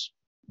justice.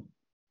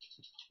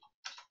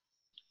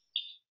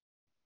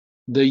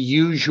 The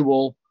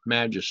usual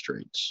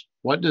magistrates.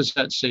 What does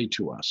that say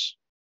to us?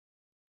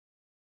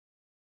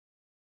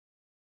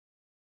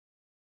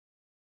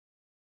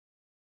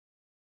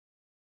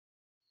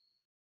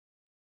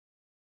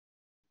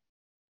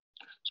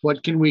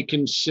 What can we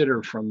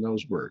consider from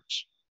those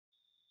words?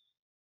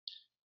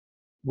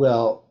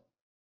 Well,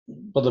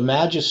 the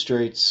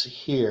magistrates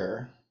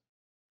here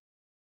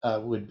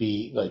would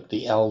be like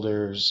the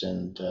elders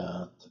and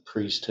the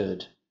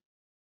priesthood.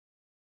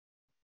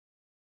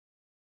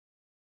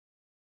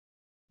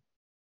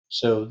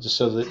 So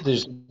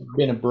there's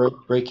been a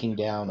breaking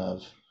down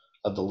of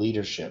the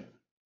leadership.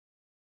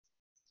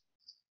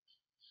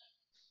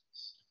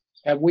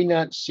 Have we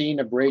not seen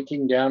a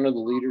breaking down of the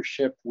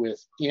leadership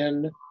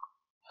within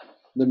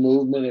the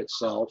movement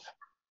itself?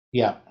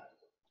 Yeah.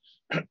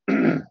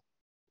 Now,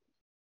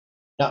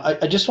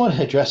 I just want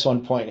to address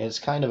one point. It's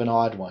kind of an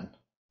odd one.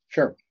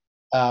 Sure.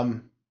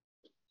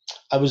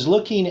 I was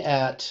looking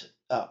at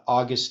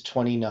August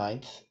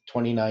 29th,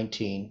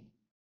 2019,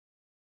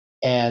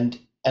 and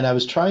I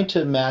was trying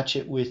to match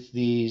it with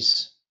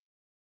these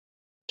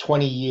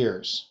 20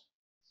 years.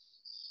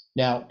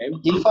 Now,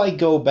 if I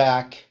go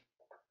back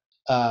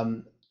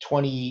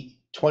 20,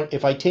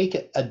 if I take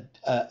a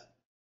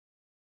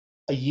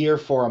year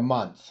for a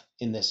month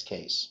in this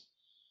case,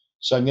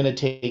 so I'm going to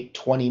take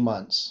 20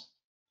 months,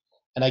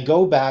 and I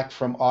go back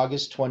from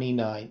August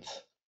 29th,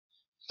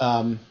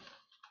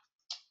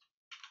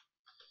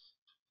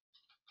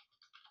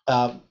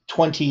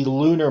 20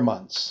 lunar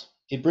months.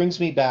 It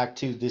brings me back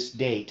to this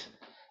date,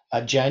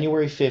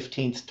 January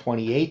 15th,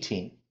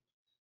 2018.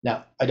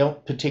 Now, I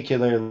don't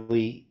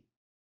particularly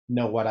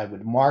know what I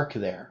would mark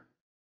there.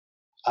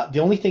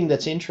 The only thing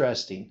that's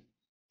interesting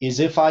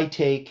is if I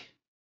take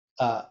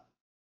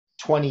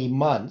 20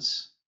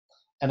 months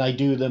and I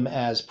do them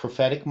as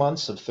prophetic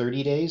months of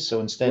 30 days, so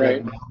instead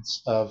of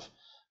months of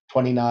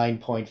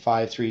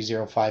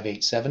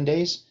 29.530587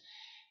 days,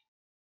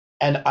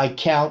 and I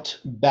count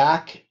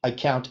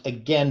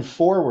again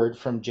forward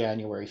from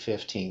January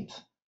 15th,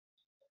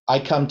 I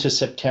come to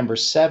September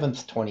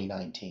 7th,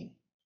 2019.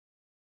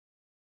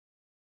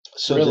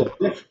 So, really?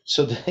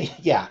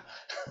 Yeah.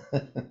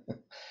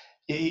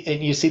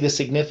 And you see the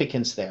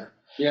significance there.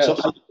 Yeah.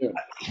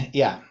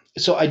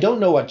 So I don't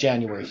know what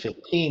January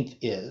 15th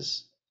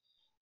is,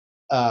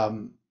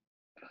 other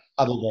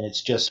than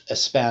it's just a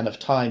span of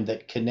time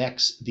that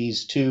connects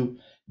these two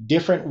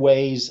different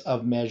ways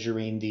of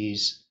measuring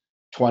these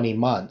 20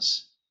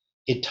 months.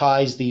 It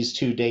ties these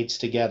two dates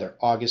together,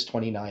 August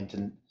 29th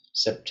and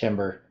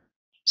September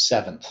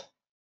 7th.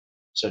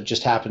 So it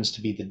just happens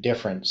to be the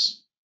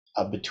difference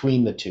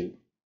between the two.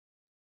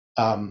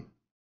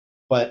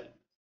 But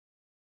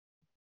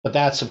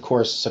that's, of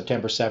course,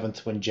 September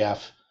 7th when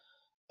Jeff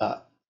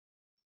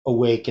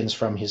awakens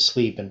from his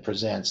sleep and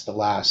presents the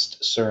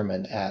last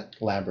sermon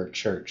at Lambert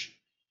Church.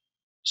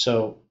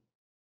 So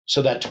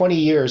that 20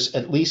 years,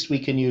 at least we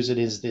can use it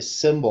as this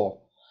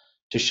symbol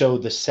to show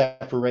the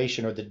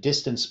separation or the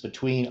distance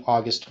between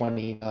August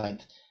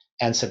 29th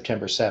and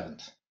September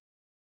 7th.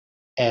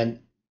 And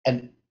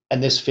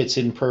this fits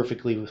in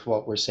perfectly with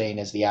what we're saying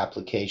as the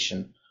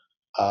application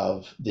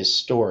of this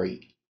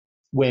story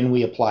when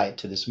we apply it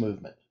to this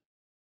movement.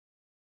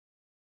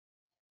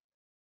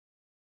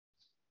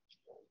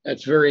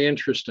 That's very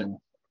interesting.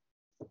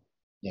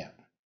 Yeah.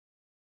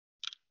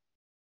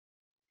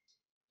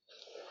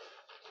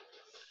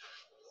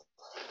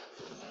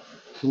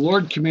 The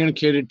Lord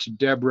communicated to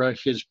Deborah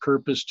his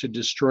purpose to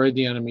destroy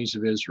the enemies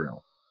of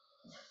Israel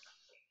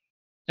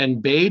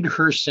and bade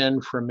her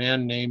send for a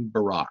man named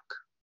Barak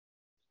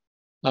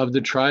of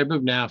the tribe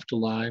of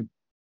Naphtali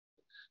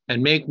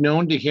and make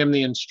known to him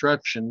the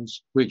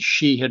instructions which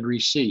she had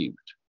received.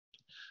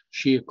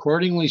 She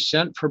accordingly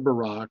sent for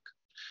Barak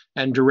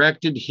and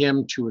directed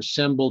him to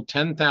assemble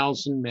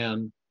 10,000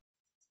 men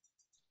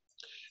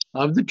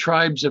of the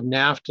tribes of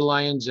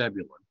Naphtali and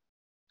Zebulun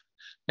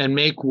and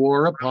make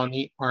war upon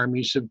the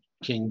armies of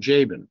King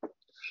Jabin.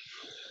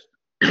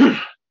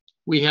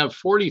 We have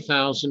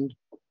 40,000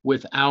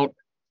 without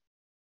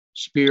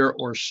spear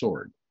or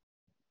sword.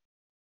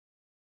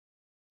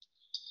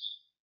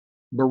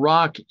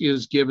 Barak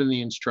is given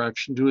the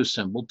instruction to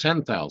assemble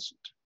 10,000.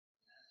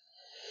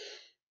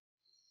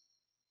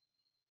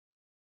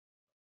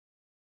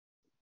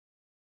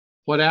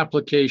 What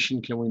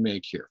application can we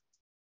make here?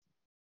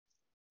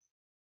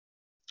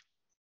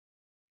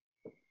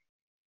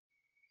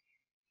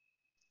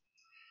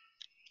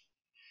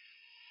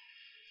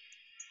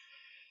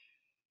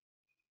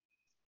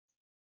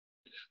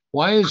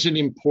 Why is it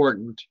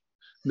important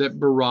that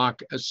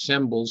Barak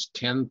assembles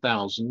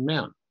 10,000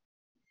 men?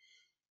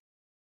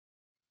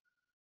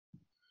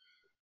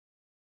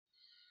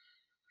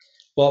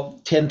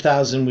 Well,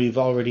 10,000 we've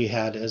already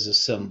had as a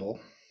symbol.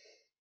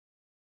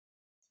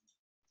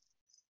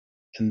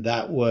 And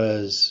that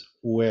was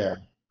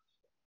where?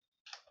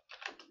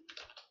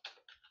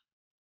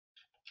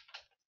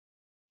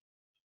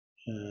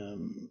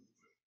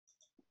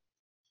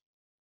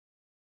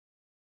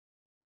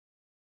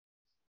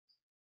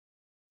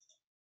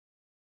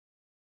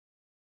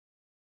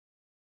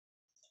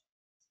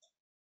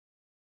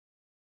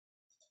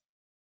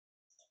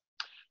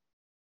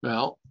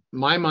 Well,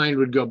 my mind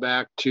would go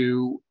back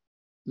to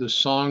the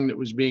song that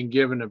was being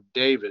given of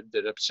David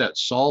that upset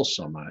Saul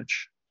so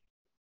much.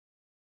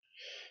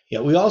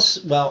 Yeah, we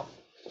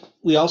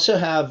also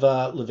have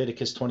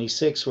Leviticus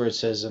 26 where it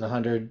says, "And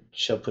 100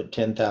 shall put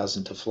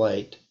 10,000 to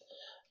flight."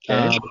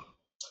 Okay.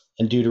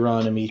 And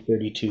Deuteronomy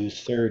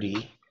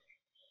 32:30.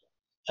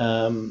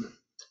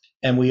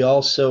 And we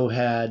also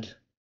had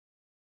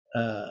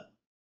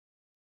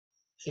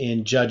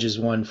in Judges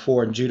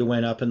 1:4, and Judah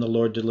went up, and the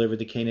Lord delivered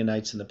the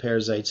Canaanites and the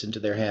Perizzites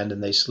into their hand,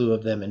 and they slew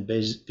of them in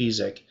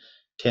Bezek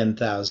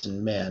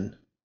 10,000 men.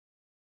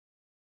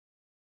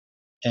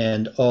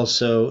 And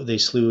also they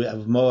slew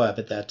of Moab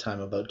at that time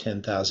about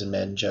 10,000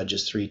 men,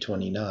 Judges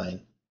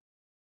 3:29.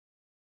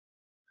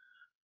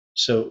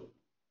 So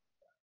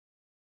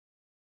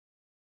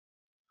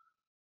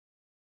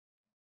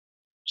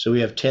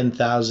we have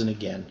 10,000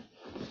 again.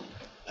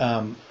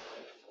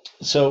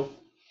 So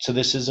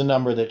this is a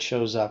number that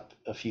shows up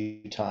a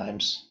few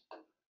times.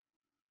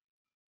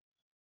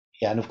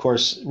 Yeah, and of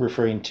course,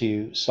 referring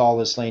to Saul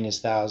has slain his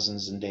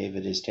thousands and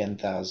David his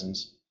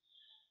 10,000s.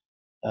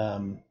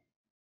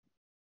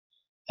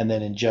 And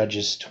then in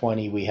Judges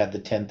 20, we had the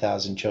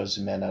 10,000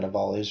 chosen men out of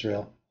all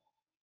Israel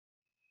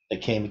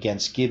that came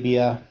against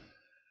Gibeah.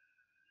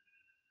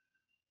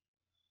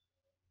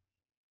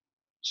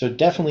 So it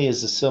definitely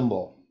is a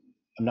symbol.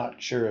 I'm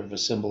not sure of a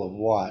symbol of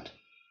what.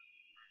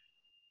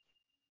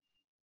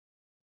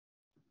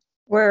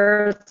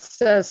 Where it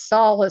says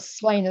Saul has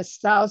slain his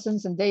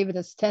thousands and David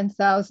his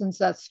 10,000s,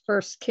 that's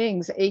 1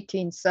 Kings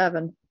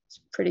 18:7. It's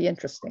pretty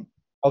interesting.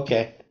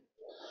 Okay.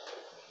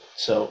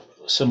 So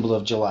symbol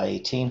of July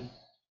 18.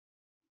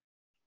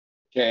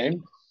 Okay.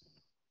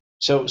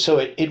 So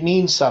it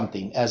means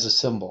something as a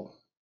symbol.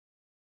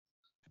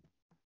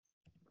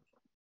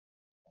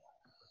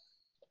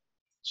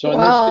 So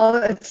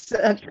it's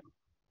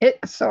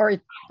sorry.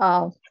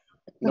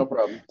 No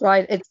problem.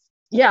 Right.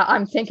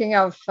 I'm thinking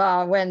of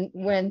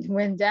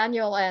when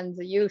Daniel and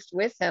the youth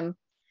with him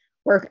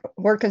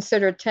were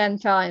considered 10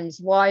 times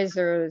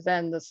wiser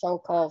than the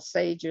so-called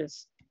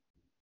sages.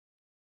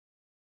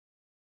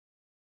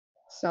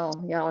 So,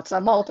 it's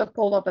a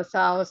multiple of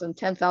 1,000.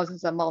 10,000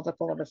 is a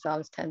multiple of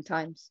 1,000, 10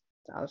 times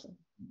 1,000.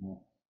 Mm-hmm.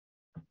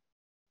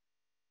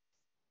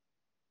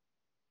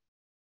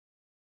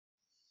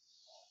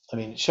 I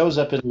mean, it shows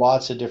up in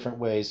lots of different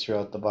ways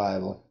throughout the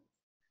Bible.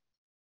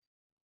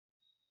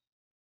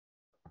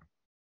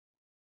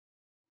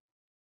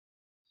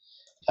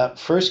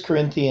 First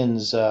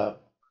Corinthians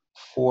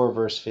 4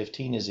 verse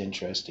 15 is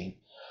interesting.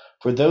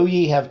 For though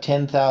ye have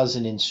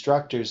 10,000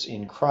 instructors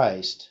in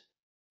Christ,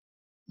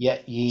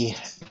 yet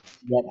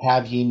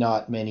have ye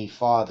not many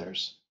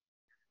fathers.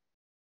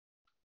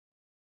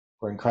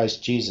 For in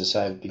Christ Jesus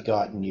I have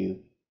begotten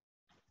you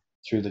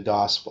through the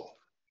gospel.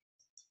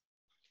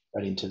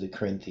 Writing to the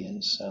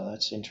Corinthians. So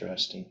that's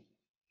interesting.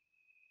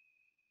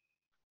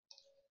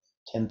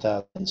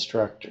 10,000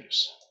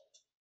 instructors.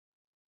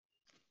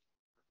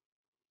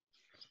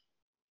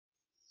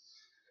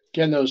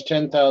 Again, those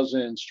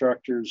 10,000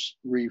 instructors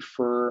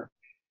refer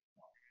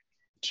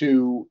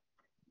to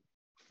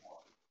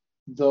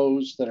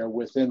those that are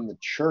within the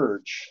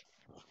church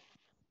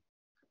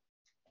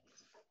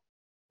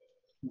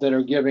that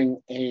are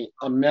giving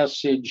a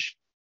message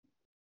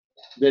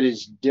that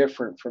is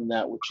different from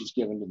that which is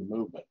given to the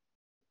movement.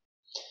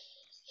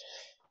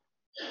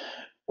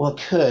 Well,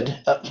 it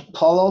could.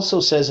 Paul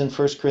also says in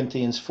 1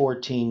 Corinthians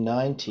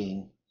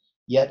 14:19,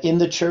 yet in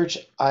the church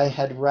I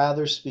had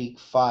rather speak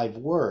 5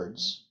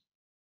 words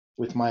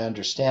with my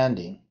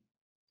understanding,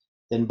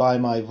 than by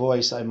my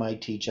voice I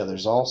might teach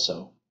others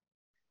also,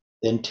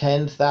 than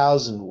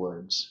 10,000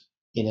 words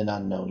in an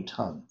unknown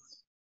tongue.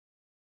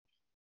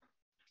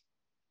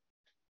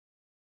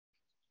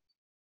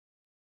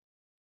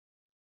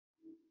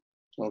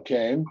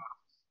 Okay.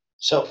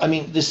 So, I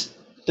mean,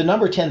 the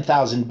number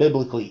 10,000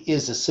 biblically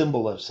is a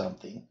symbol of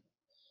something.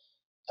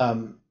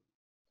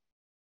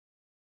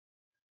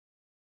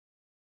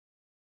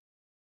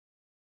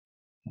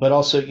 But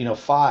also,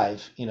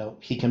 5,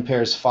 he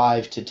compares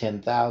 5 to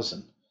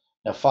 10,000.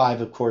 Now,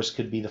 5, of course,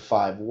 could be the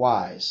 5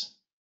 wise.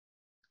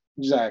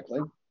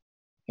 Exactly.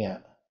 Yeah.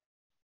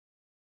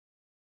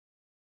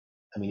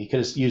 I mean, he could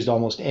have used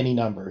almost any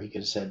number. He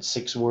could have said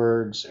 6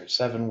 words or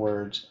 7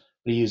 words,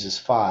 but he uses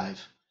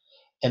 5.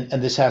 And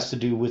this has to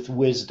do with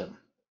wisdom,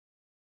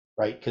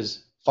 right?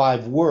 Because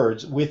 5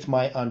 words with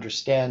my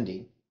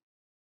understanding.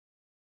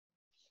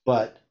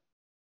 But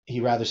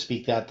he rather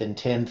speak that than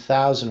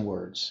 10,000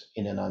 words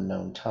in an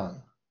unknown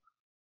tongue.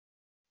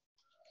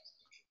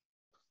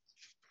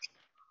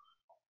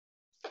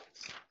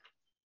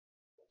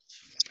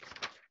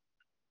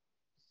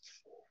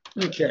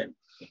 Okay.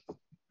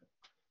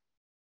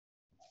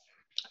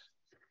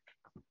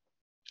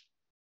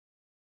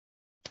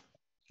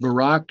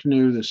 Barak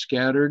knew the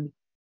scattered,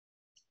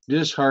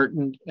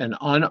 disheartened, and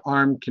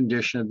unarmed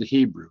condition of the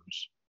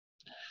Hebrews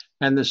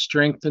and the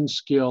strength and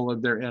skill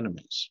of their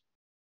enemies.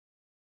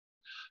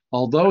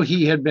 Although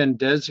he had been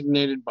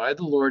designated by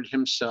the Lord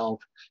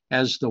himself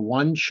as the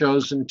one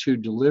chosen to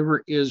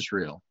deliver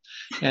Israel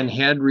and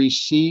had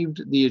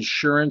received the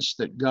assurance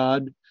that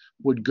God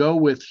would go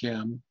with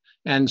him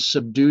and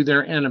subdue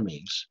their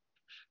enemies,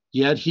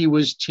 yet he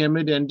was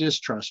timid and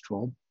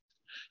distrustful.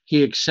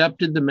 He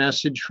accepted the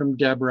message from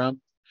Deborah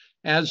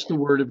as the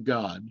word of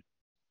God,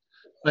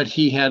 but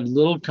he had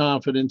little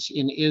confidence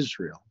in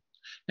Israel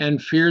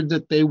and feared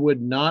that they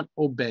would not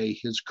obey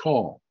his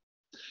call.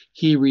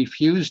 He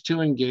refused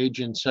to engage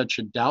in such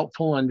a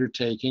doubtful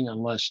undertaking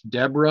unless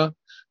Deborah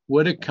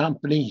would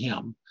accompany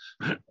him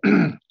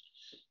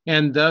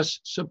and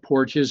thus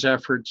support his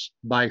efforts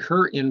by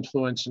her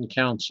influence and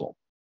counsel.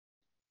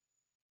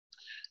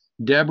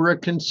 Deborah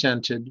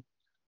consented,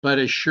 but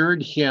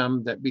assured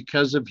him that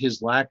because of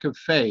his lack of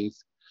faith,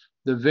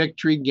 the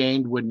victory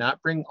gained would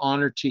not bring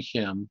honor to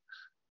him,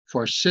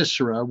 for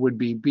Sisera would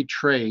be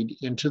betrayed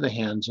into the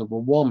hands of a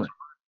woman.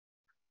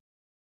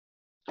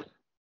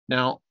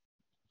 Now,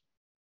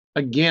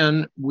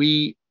 again,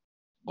 we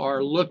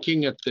are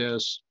looking at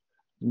this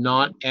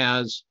not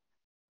as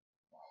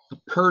a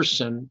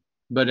person,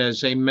 but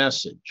as a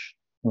message.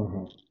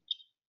 Mm-hmm.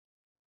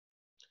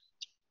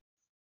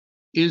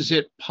 Is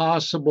it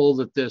possible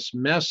that this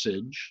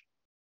message,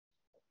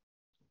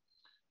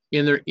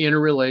 in the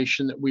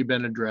interrelation that we've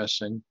been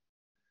addressing,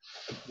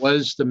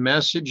 was the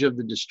message of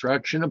the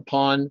destruction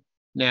upon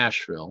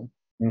Nashville,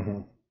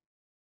 Mm-hmm.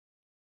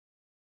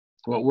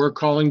 what we're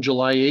calling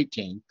July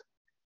 18th,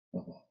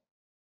 Mm-hmm.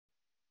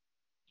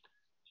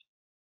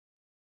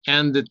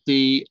 and that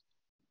the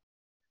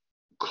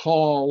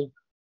call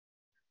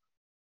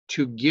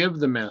to give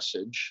the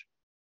message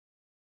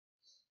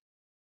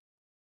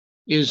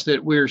is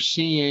that we're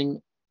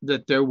seeing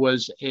that there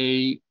was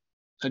a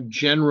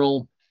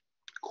general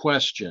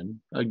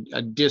question,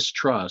 a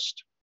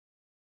distrust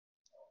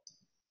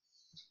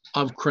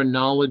of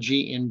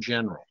chronology in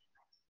general.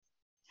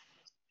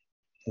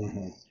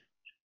 Mm-hmm.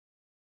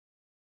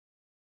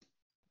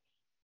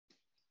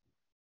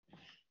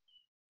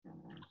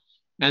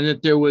 And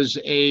that there was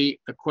a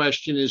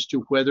question as to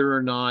whether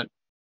or not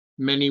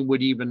many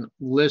would even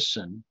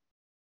listen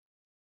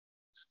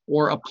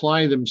or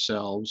apply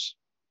themselves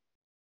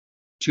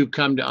to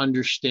come to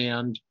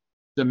understand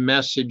the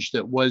message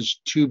that was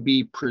to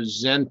be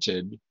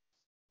presented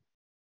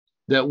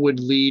that would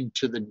lead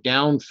to the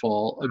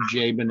downfall of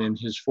Jabin and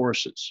his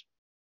forces.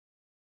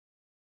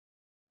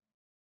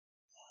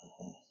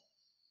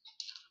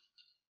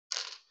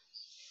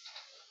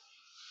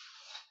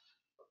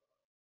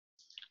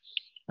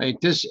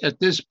 At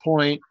this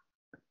point,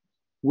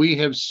 we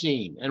have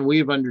seen and we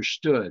have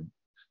understood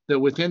that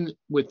within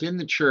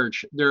the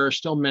church, there are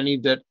still many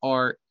that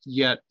are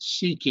yet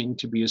seeking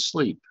to be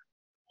asleep.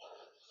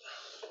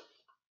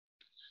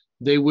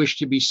 They wish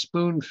to be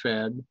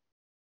spoon-fed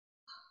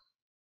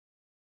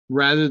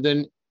rather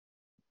than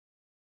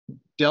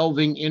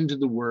delving into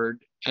the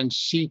word and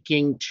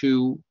seeking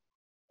to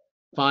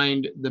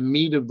find the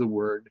meat of the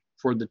word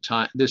for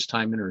this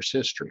time in Earth's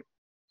history.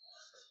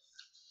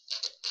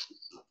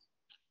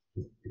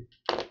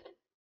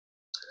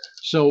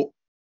 So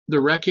the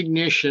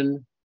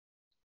recognition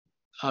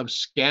of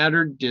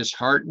scattered,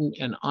 disheartened,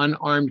 and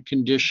unarmed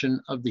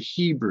condition of the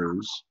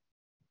Hebrews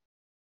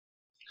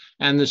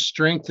and the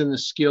strength and the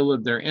skill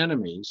of their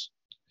enemies,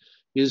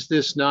 is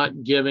this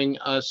not giving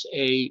us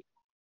an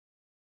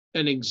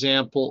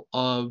example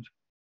of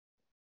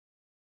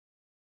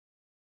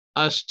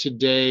us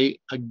today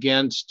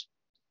against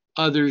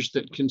others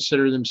that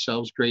consider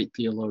themselves great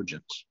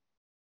theologians?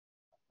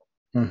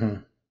 Mm-hmm.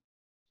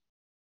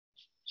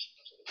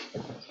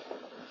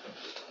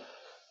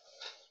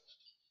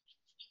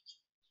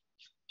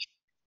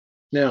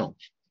 Now,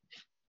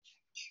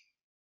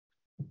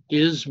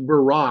 is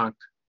Barak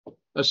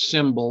a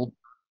symbol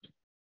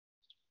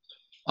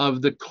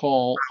of the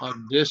call of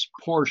this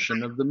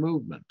portion of the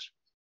movement?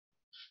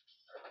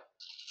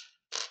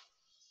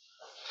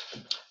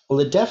 Well,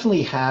 it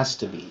definitely has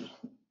to be.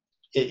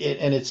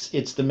 And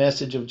it's the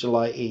message of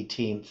July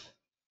 18th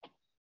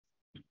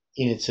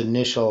in its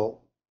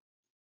initial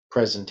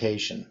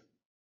presentation.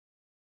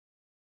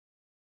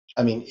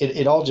 I mean,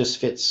 it all just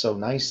fits so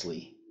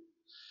nicely.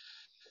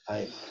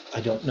 I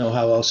don't know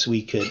how else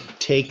we could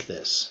take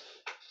this.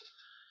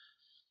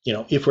 You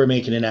know, if we're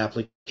making an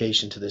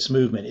application to this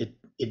movement,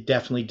 it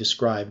definitely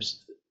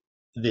describes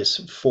this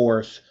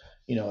fourth,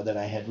 that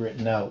I had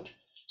written out.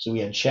 So we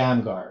had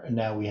Shamgar, and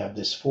now we have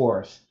this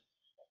fourth,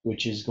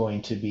 which is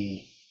going to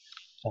be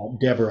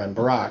Deborah and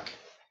Barak.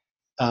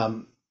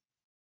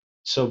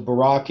 So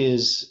Barak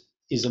is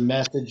is a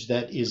message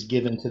that is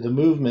given to the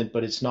movement,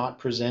 but it's not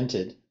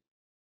presented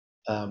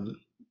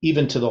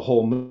even to the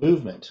whole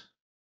movement.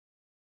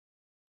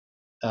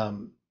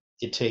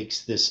 It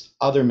takes this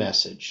other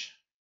message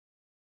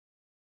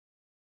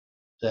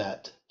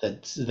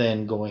that's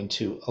then going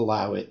to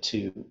allow it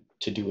to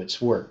do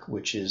its work,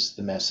 which is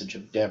the message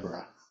of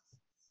Deborah.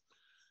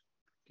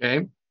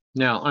 Okay.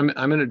 Now I'm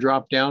going to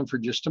drop down for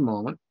just a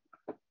moment.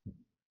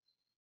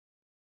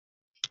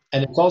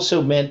 And it's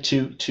also meant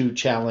to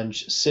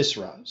challenge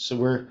Sisera. So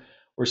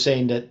we're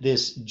saying that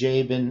this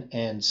Jabin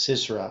and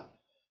Sisera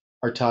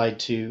are tied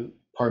to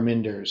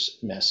Parminder's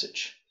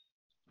message.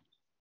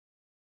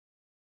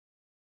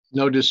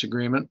 No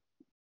disagreement.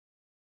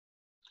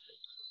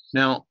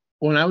 Now,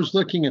 when I was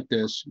looking at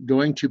this,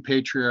 going to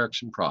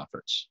Patriarchs and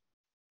Prophets.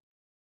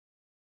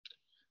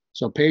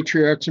 So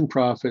Patriarchs and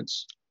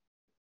Prophets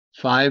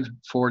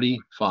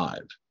 5:45.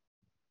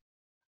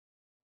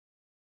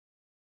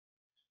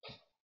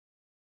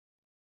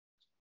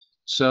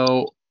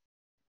 So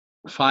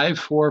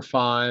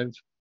 5:45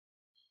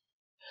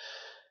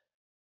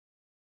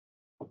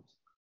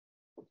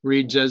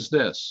 reads as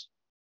this: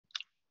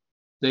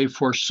 They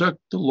forsook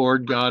the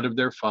Lord God of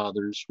their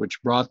fathers,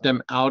 which brought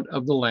them out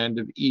of the land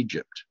of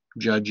Egypt,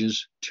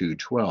 Judges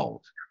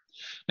 2:12,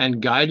 and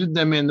guided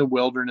them in the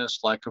wilderness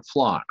like a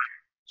flock,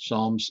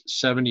 Psalms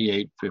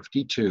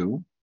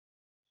 78:52.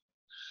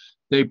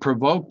 They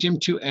provoked him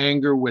to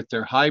anger with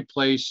their high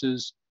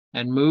places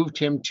and moved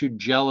him to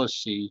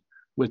jealousy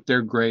with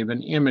their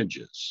graven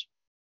images,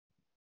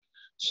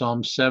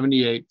 Psalm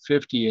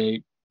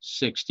 78:58,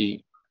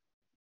 60.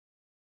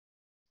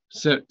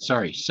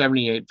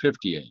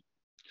 78:58.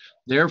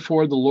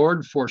 Therefore the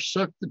Lord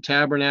forsook the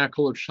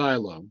tabernacle of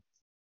Shiloh,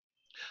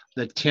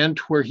 the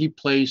tent which he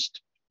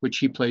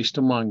placed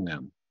among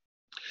them,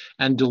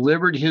 and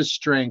delivered his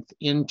strength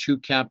into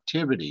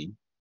captivity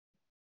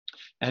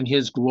and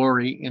his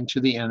glory into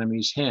the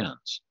enemy's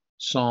hands,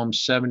 Psalm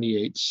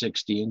 78,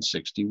 60, and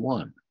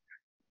 61.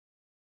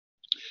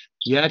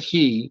 Yet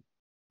he,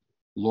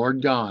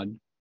 Lord God,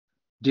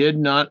 did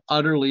not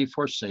utterly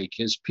forsake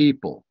his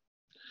people.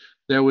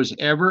 There was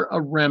ever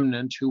a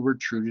remnant who were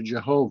true to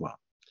Jehovah.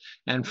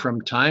 And from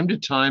time to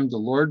time, the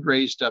Lord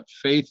raised up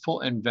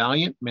faithful and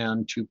valiant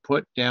men to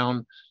put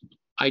down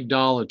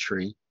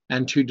idolatry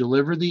and to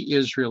deliver the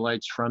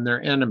Israelites from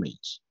their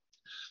enemies.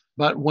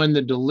 But when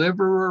the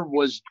deliverer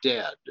was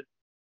dead,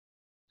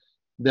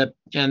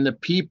 and the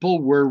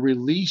people were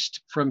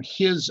released from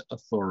his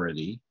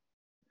authority,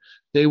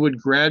 they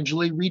would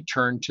gradually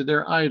return to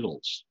their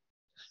idols.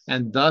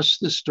 And thus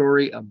the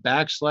story of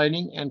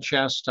backsliding and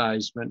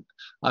chastisement,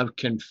 of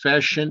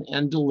confession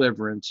and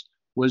deliverance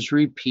was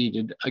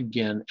repeated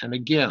again and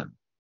again.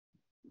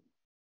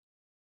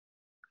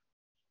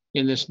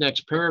 In this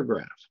next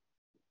paragraph,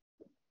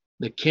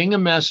 the king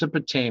of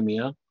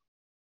Mesopotamia,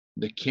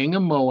 the king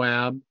of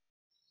Moab,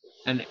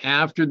 and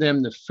after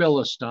them the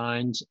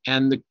Philistines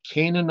and the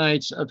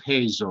Canaanites of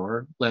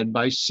Hazor, led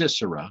by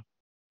Sisera,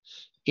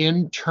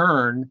 in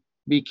turn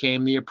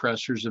became the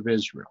oppressors of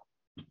Israel.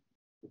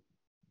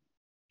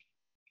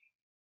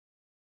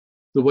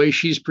 The way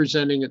she's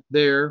presenting it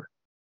there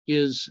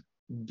is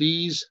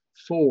these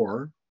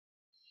four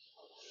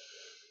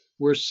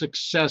were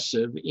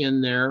successive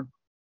in their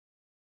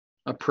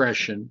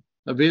oppression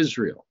of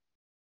Israel.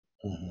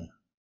 Mm-hmm.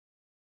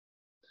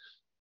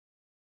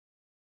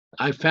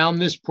 I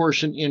found this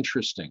portion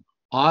interesting.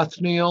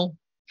 Othniel,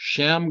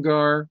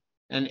 Shamgar,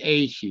 and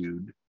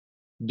Ehud,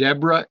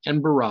 Deborah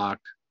and Barak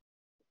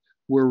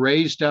were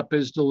raised up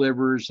as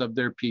deliverers of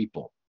their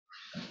people.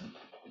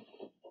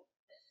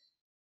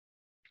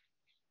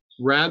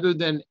 Rather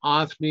than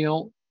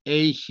Othniel,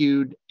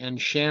 Ehud, and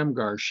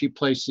Shamgar, she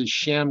places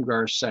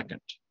Shamgar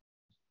second.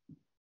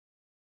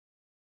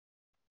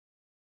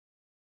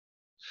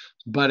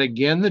 But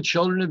again, the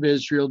children of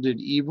Israel did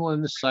evil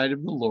in the sight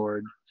of the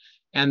Lord,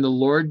 and the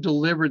Lord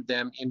delivered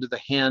them into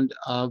the hand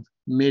of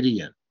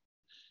Midian.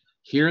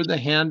 Here the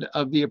hand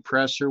of the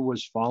oppressor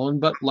was fallen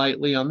but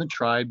lightly on the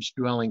tribes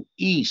dwelling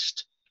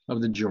east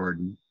of the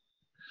Jordan,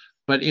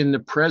 but in the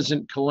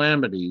present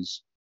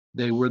calamities,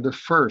 they were the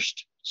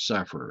first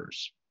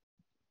sufferers.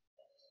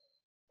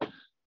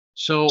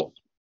 So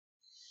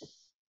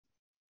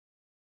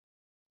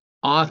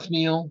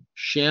Othniel,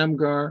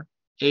 Shamgar,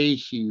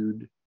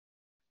 Ehud,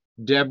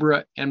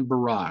 Deborah, and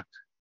Barak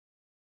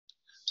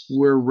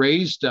were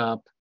raised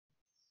up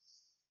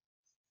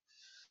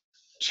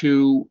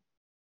to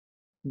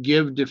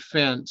give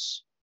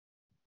defense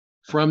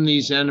from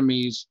these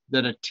enemies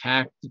that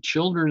attacked the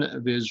children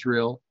of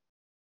Israel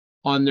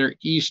on their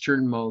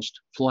easternmost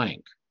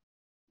flank.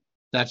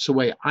 That's the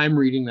way I'm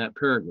reading that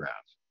paragraph.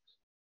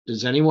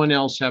 Does anyone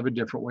else have a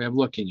different way of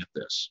looking at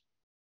this?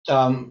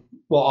 Well,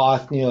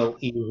 Othniel,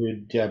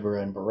 Ehud,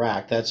 Deborah, and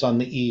Barak, that's on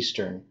the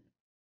eastern.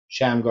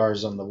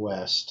 Shamgar's on the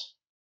west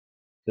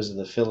because of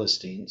the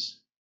Philistines.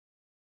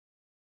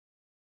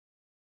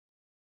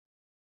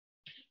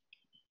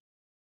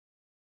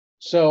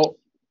 So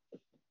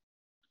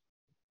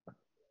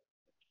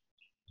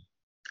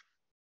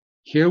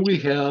here we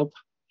have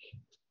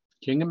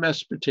king of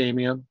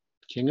Mesopotamia,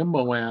 king of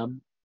Moab.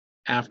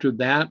 After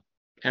that,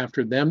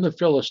 after them, the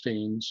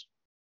Philistines,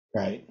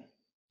 Right.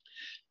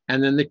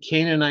 and then the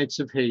Canaanites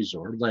of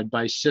Hazor, led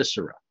by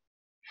Sisera.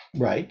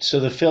 Right. So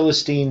the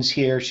Philistines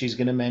here, she's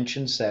going to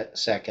mention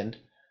second,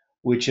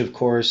 which of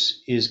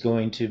course is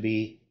going to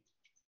be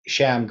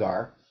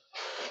Shamgar.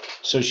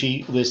 So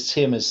she lists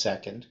him as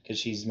second because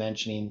she's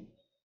mentioning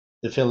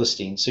the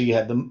Philistines. So you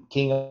have the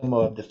king of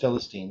Moab, the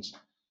Philistines,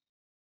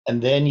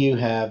 and then you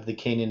have the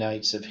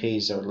Canaanites of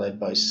Hazor, led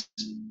by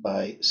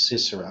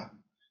Sisera.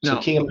 So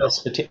No. king of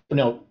Mesopotamia.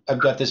 No, I've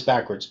got this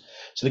backwards.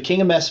 So the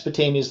king of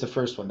Mesopotamia is the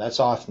first one. That's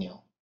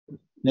Othniel.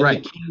 Then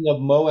Right. the king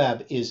of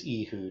Moab is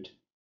Ehud.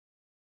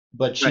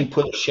 But she Right.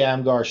 puts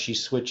Shamgar, she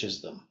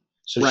switches them.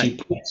 So she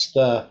Right. puts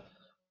the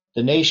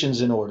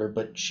nations in order,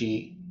 but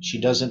she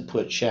doesn't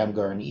put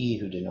Shamgar and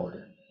Ehud in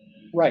order.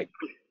 Right.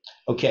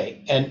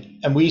 Okay,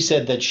 and we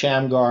said that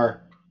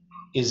Shamgar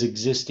is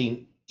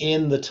existing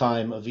in the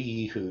time of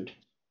Ehud,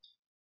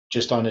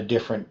 just on a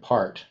different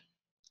part.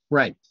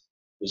 Right.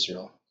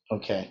 Israel.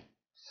 Okay.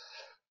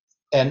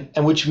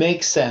 And which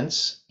makes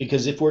sense,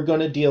 because if we're going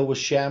to deal with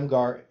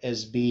Shamgar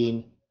as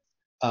being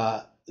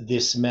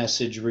this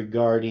message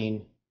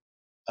regarding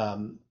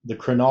the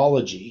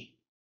chronology,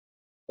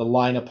 the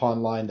line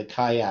upon line, the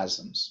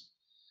chiasms,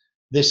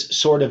 this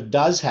sort of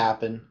does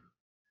happen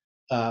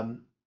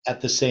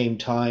at the same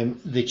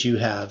time that you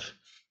have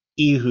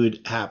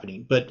Ehud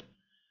happening. But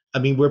I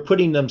mean, we're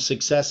putting them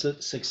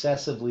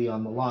successively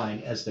on the line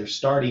as their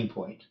starting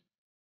point.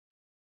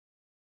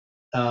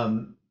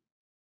 But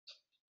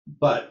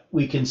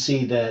we can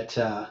see that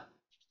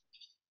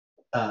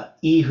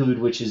Ehud,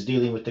 which is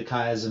dealing with the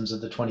chiasms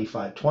of the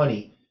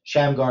 2520,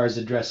 Shamgar is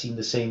addressing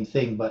the same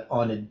thing, but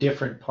on a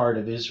different part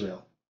of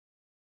Israel.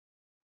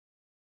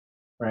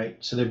 Right?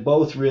 So they're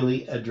both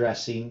really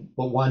addressing,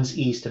 but one's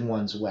east and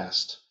one's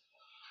west.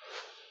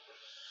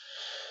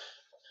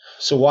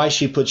 So why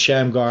she put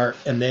Shamgar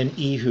and then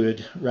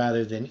Ehud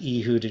rather than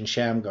Ehud and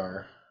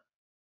Shamgar?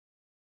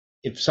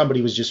 If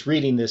somebody was just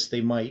reading this,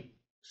 they might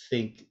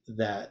think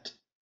that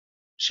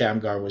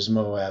Shamgar was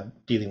Moab,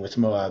 dealing with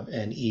Moab,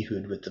 and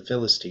Ehud with the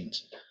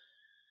Philistines.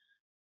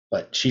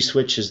 But she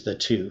switches the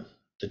two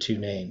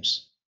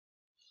names.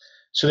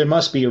 So there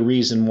must be a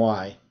reason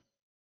why.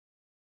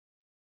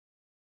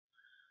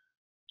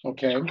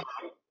 Okay.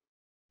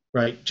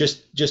 Right?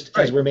 Just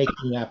Right. as we're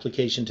making the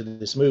application to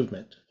this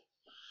movement.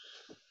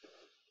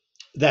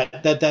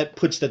 That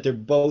puts that they're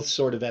both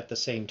sort of at the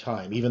same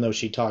time, even though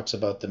she talks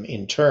about them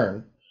in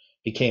turn,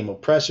 became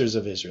oppressors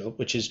of Israel,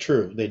 which is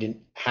true. They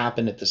didn't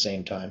happen at the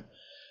same time,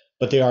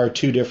 but they are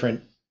two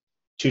different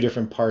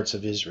parts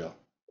of Israel.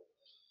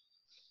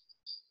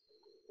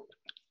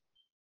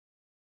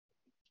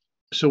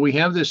 So we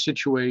have this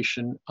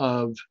situation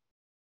of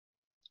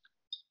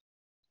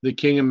the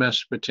king of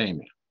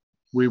Mesopotamia.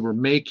 We were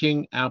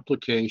making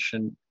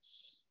application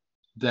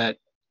that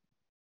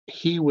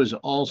he was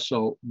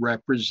also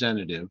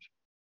representative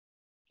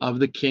of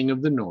the king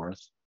of the north,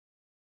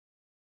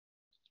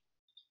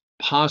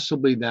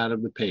 possibly that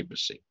of the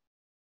papacy.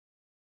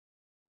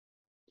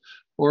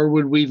 Or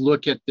would we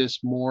look at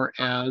this more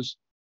as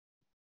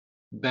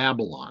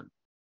Babylon?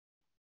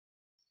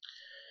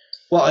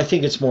 Well, I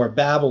think it's more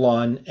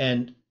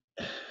Babylon,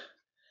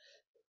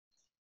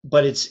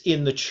 but it's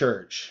in the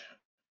church.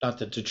 Not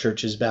that the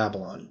church is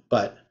Babylon,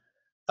 but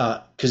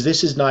because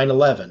this is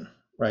 9/11,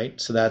 right?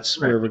 So that's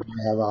Right. where we're going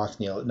to have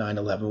Othniel at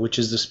 9/11, which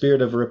is the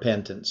spirit of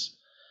repentance,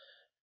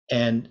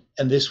 and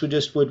this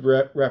would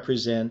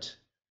represent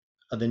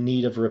the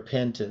need of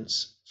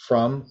repentance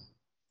from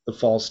the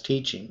false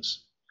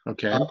teachings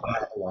Okay. of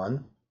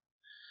Babylon.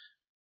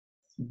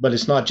 But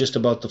it's not just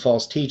about the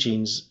false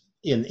teachings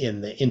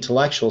in the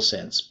intellectual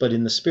sense, but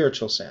in the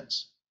spiritual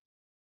sense.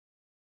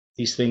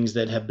 These things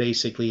that have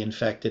basically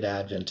infected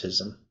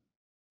Adventism.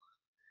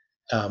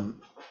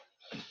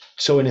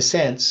 So in a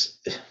sense,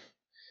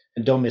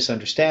 and don't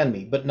misunderstand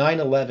me, but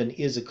 9/11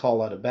 is a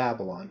call out of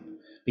Babylon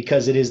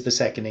because it is the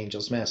second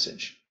angel's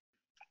message.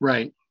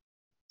 Right.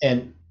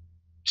 And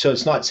so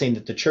it's not saying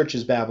that the church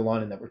is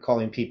Babylon and that we're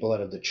calling people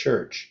out of the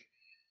church,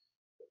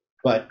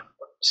 but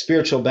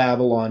spiritual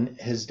Babylon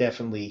has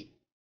definitely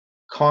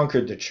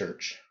conquered the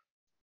church.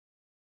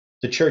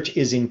 The church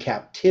is in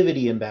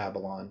captivity in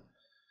Babylon,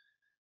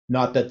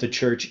 not that the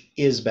church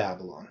is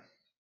Babylon.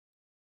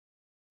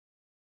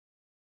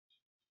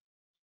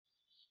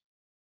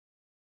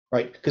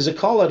 Right? Because a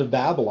call out of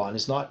Babylon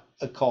is not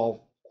a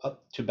call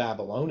up to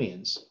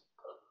Babylonians.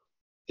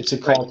 It's a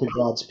call to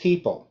God's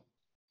people.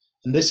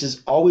 And this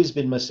has always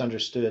been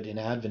misunderstood in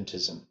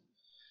Adventism,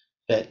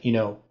 that,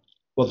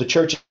 well, the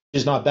church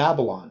is not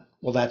Babylon.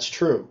 Well, that's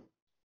true.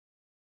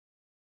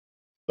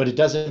 But it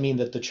doesn't mean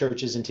that the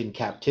church isn't in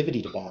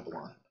captivity to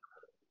Babylon.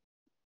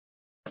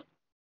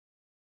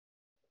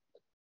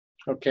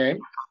 Okay.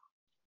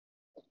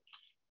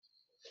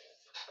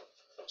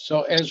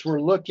 So as we're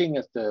looking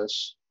at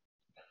this,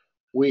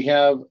 we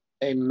have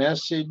a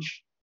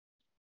message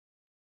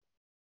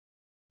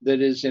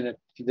that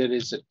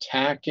is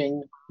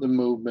attacking the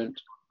movement.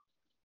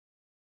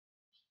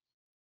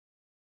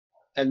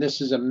 And this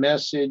is a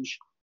message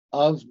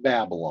of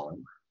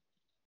Babylon.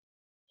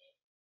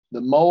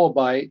 The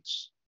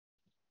Moabites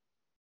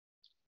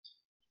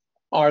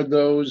are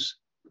those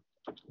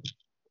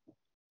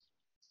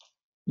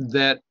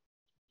that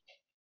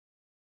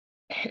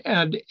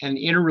had an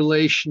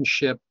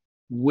interrelationship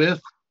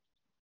with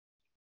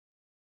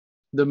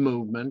the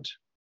movement,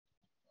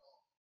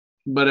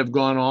 but have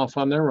gone off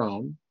on their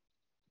own.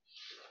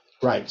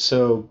 Right.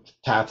 So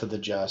Path of the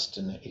Just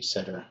and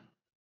etc.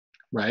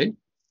 Right.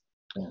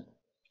 Yeah.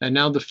 And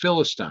now the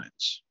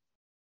Philistines.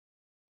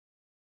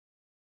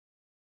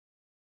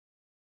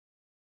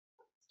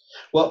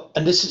 Well,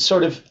 and this is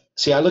sort of,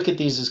 see, I look at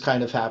these as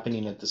kind of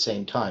happening at the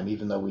same time,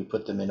 even though we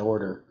put them in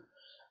order.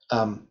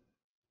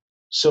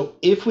 So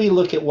if we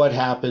look at what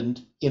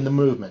happened in the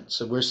movement,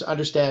 so we're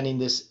understanding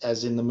this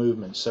as in the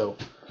movement. So,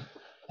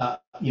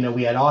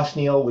 we had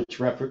Othniel, which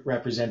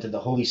represented the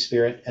Holy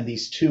Spirit, and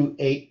these two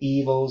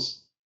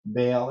evils,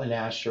 Baal and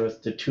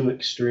Ashtoreth, the two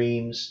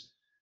extremes,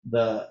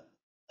 the,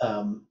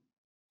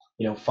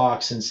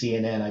 Fox and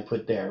CNN I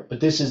put there. But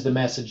this is the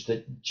message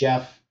that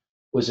Jeff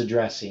was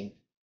addressing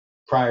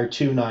prior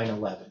to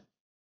 9/11.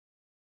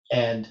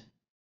 And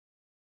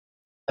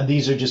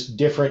these are just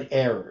different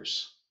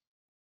errors,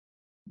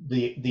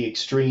 the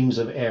extremes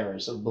of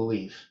errors of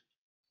belief.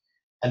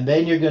 And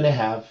then you're going to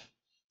have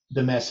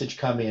the message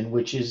come in,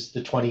 which is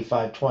the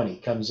 2520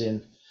 comes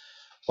in,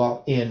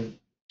 in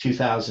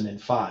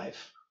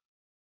 2005.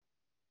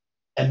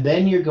 And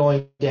then you're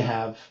going to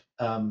have,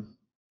 and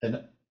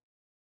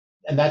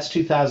that's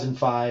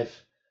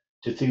 2005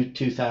 to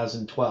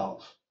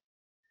 2012.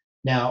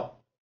 Now,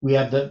 we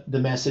have the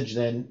message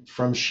then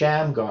from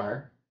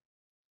Shamgar,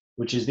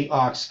 which is the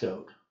Ox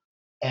Goad.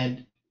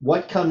 And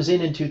what comes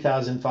in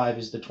 2005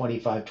 is the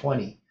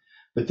 2520.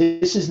 But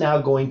this is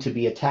now going to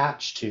be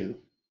attached to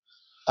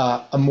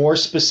a more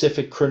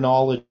specific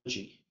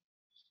chronology.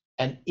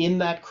 And in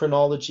that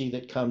chronology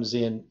that comes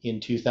in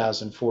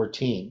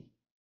 2014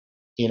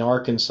 in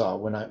Arkansas,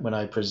 when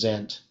I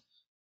present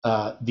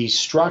these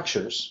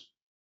structures,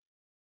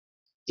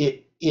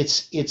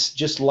 it's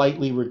just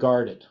lightly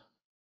regarded.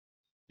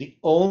 The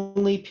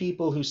only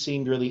people who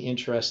seemed really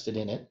interested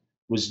in it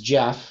was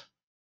Jeff,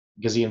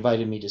 because he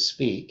invited me to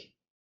speak,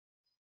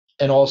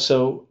 and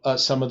also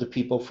some of the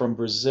people from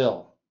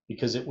Brazil,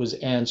 because it was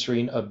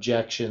answering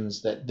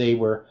objections that they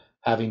were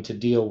having to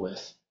deal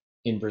with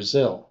in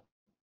Brazil.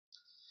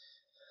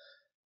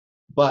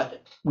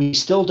 But we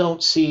still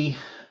don't see,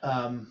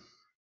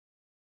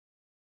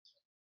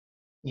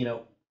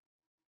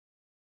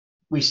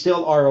 we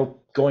still are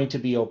going to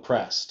be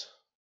oppressed,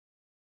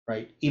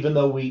 right? Even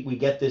though we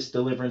get this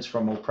deliverance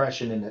from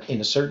oppression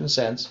in a certain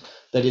sense,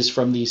 that is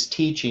from these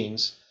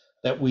teachings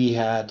that we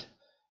had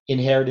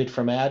inherited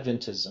from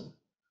Adventism,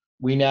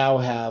 we now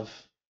have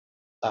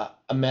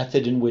a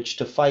method in which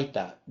to fight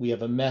that. We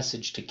have a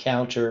message to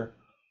counter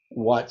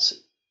what's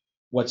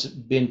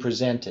been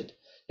presented.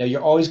 Now,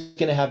 you're always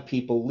going to have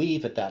people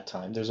leave at that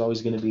time. There's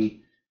always going to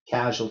be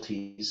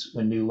casualties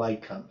when new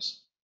light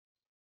comes.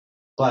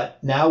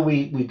 But now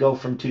we go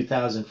from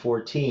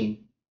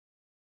 2014,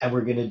 and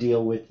we're going to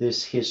deal with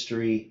this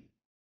history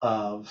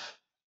of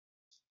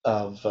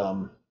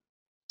Deborah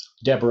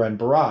and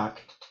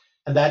Barak,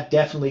 and that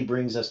definitely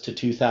brings us to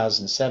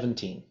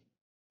 2017.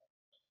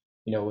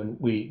 When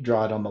we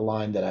draw it on the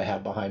line that I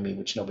have behind me,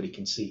 which nobody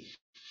can see.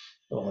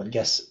 Well, I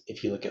guess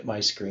if you look at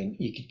my screen,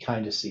 you can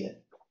kind of see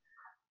it.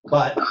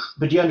 But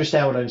do you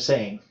understand what I'm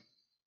saying?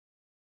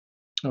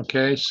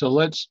 Okay, so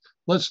let's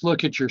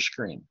look at your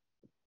screen.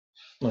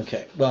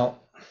 Okay, well,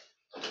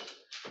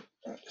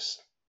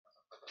 just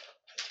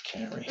the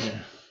camera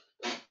here.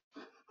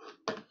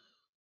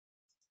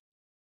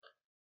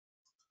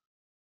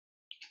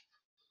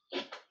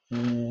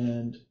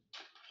 And here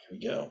we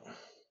go.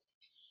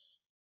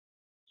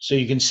 So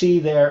you can see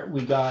there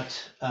we got,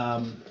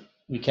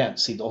 we can't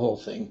see the whole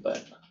thing,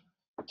 but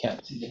we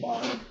can't see the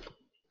bottom.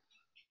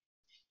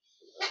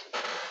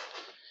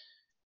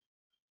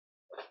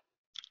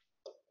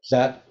 Does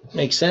that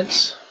make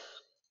sense?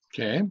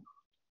 Okay.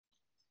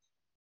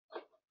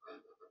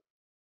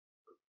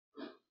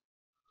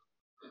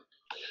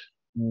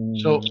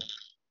 So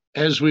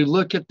as we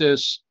look at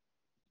this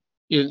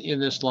in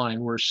this line,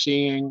 we're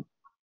seeing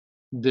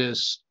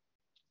this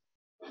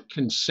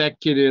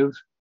consecutive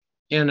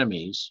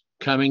enemies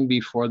coming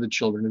before the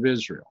children of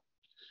Israel.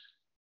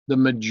 The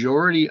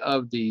majority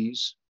of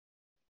these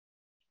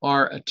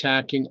are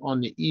attacking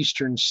on the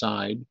eastern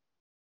side.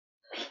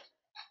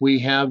 We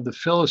have the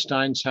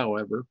Philistines,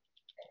 however,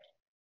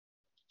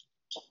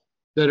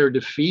 that are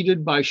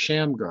defeated by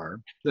Shamgar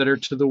that are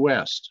to the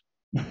west.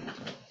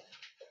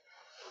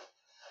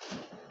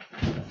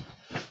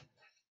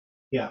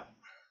 Yeah.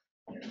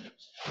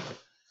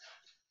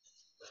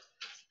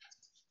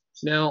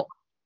 Now,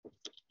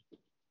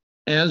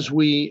 as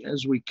we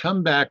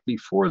come back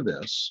before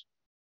this,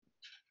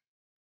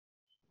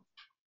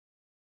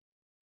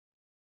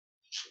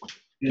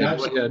 Yeah,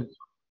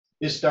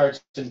 this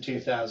starts in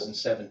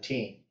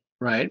 2017.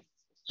 Right.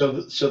 So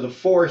the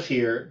fourth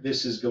here,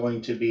 this is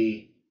going to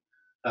be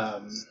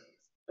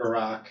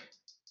Barak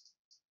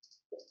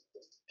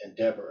and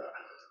Deborah.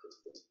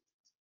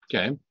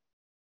 Okay.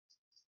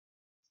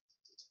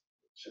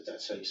 So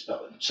that's how you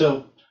spell it.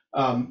 So,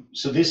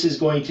 so this is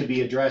going to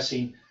be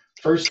addressing,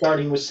 first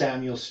starting with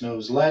Samuel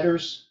Snow's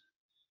letters,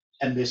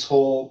 and this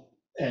whole,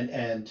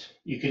 and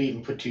you could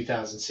even put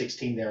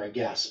 2016 there, I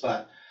guess,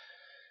 but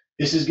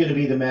this is going to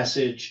be the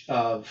message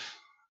of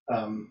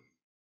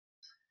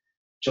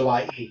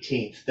July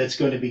 18th that's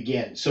going to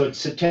begin. So it's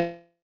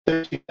September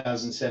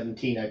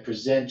 2017. I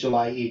present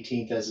July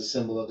 18th as a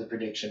symbol of the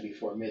prediction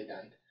before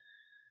midnight.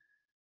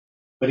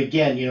 But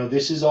again,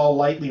 this is all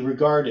lightly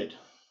regarded.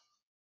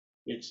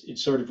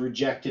 It's sort of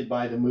rejected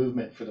by the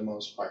movement for the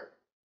most part.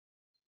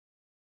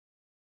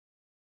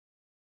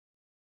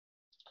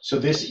 So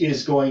this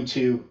is going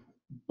to,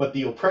 but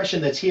the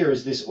oppression that's here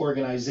is this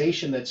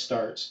organization that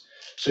starts.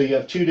 So you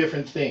have two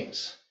different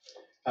things.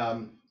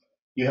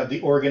 You have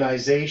the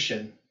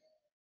organization.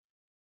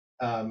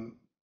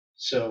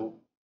 So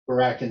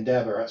Barak and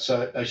Deborah.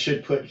 So I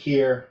should put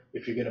here,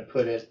 if you're going to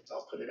put it,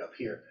 I'll put it up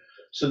here.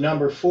 So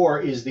number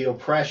 4 is the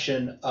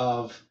oppression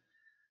of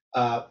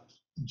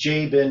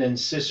Jabin and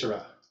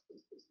Sisera,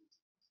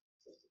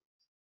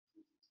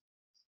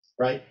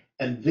 right?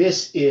 And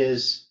this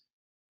is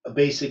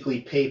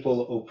basically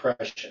papal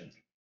oppression,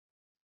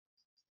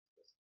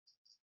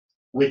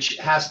 which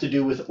has to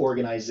do with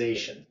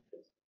organization,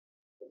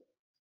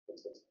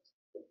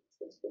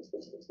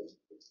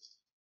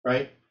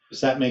 right?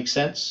 Does that make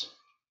sense?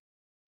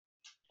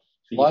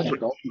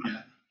 Logical.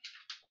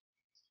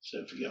 So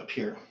if we go up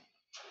here.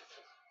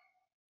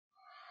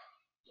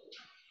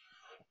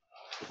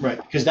 Right,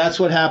 because that's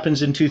what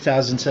happens in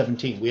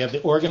 2017. We have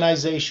the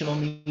organizational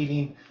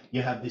meeting,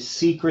 you have the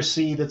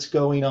secrecy that's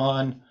going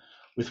on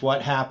with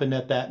what happened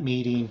at that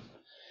meeting,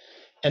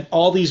 and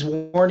all these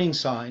warning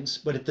signs,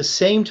 but at the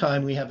same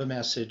time, we have a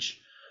message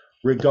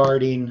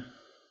regarding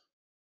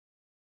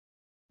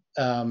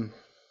did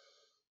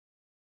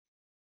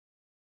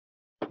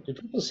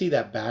people see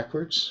that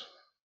backwards?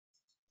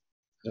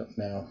 I don't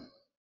know.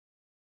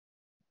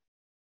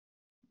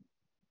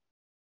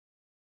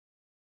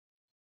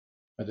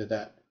 Whether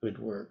that would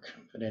work,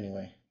 but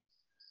anyway,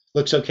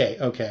 looks okay.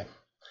 Okay,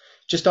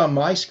 just on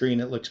my screen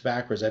it looks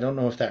backwards. I don't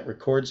know if that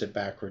records it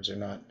backwards or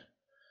not.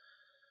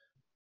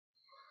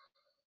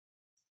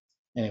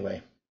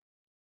 Anyway,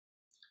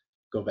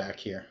 go back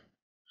here.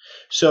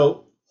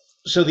 So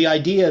the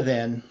idea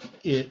then,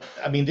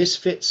 this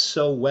fits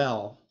so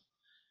well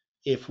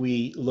if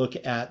we look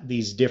at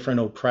these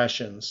different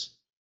oppressions.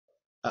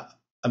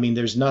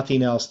 There's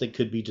nothing else that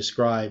could be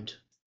described.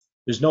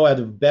 There's no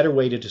other better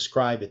way to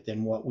describe it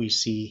than what we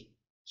see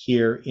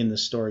here in the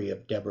story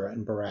of Deborah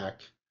and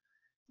Barak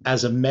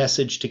as a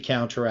message to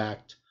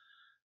counteract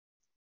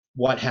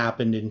what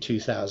happened in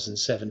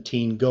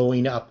 2017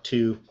 going up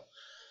to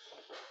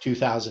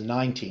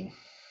 2019.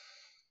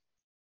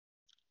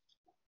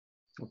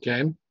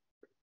 Okay. I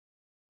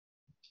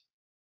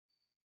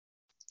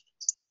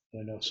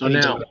don't know if so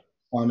now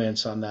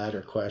comments on that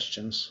or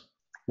questions.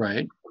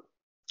 Right.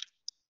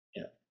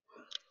 Yeah.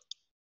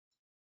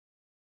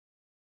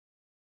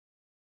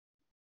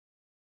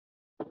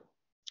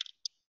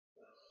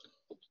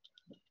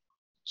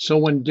 So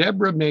when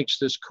Deborah makes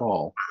this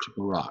call to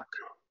Barak,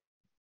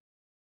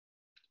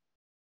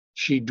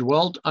 she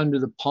dwelt under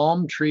the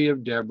palm tree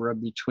of Deborah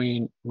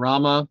between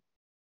Ramah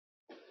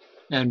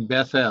and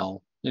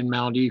Bethel in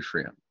Mount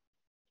Ephraim.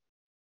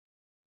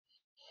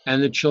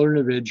 And the children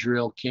of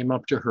Israel came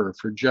up to her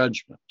for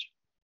judgment.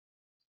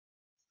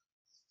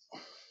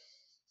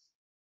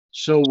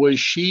 So was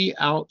she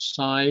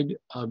outside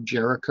of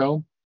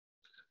Jericho,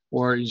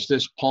 or is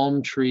this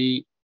palm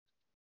tree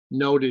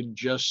noted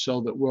just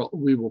so that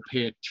we will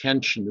pay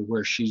attention to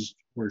where she's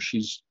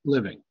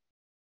living?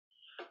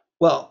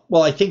 Well,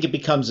 I think it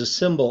becomes a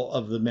symbol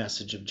of the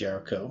message of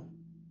Jericho.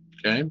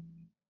 Okay.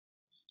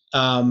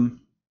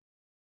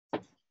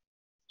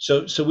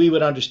 So we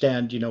would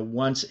understand,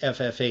 once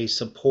FFA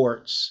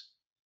supports,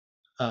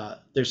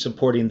 they're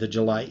supporting the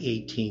July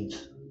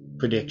 18th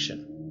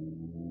prediction,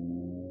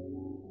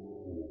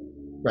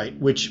 right?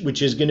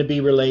 Which is going to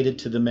be related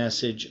to the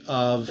message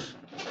of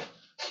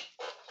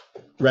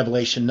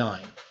Revelation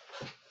 9.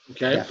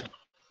 Okay. Definitely,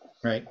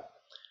 right.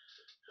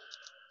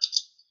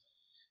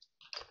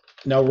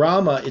 Now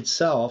Ramah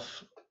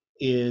itself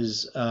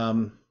is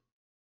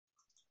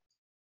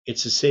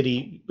it's a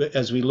city,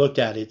 as we looked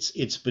at,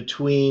 it's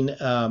between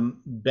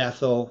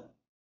Bethel.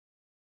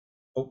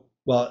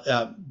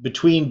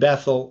 Between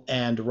Bethel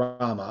and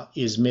Ramah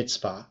is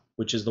Mitzpah,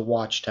 which is the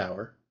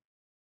watchtower,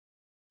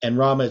 and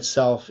Ramah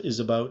itself is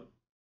about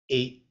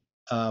 8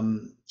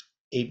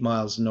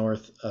 miles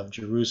north of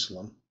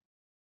Jerusalem.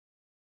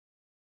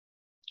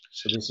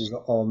 So this is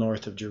all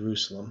north of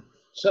Jerusalem.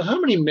 So how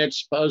many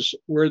mitzvahs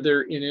were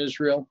there in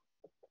Israel?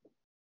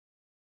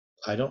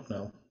 I don't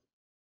know.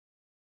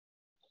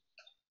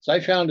 So I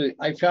found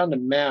a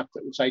map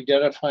that was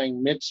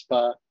identifying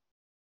Mitzpah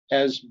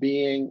as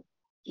being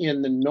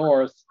in the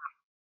north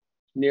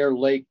near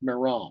Lake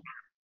Merom.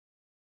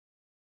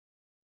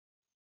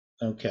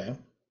 Okay.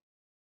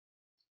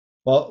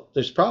 Well,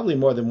 there's probably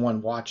more than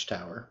one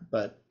watchtower,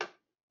 but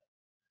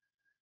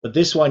But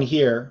this one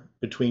here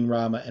between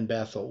Ramah and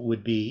Bethel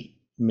would be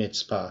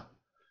Mitzpah.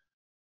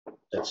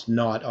 That's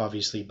not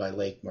obviously by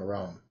Lake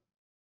Merom.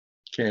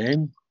 Okay.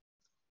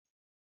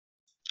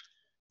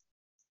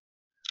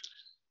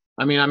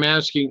 I mean, I'm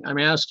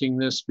asking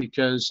this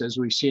because, as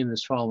we see in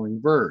this following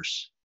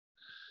verse,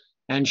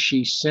 and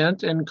she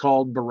sent and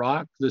called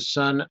Barak, the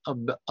son of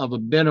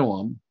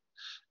Abinoam,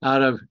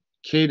 out of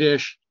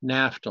Kadesh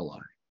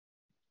Naphtali.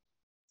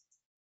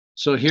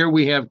 So here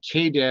we have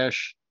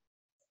Kadesh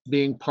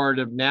being part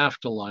of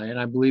Naphtali, and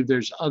I believe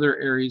there's other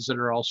areas that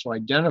are also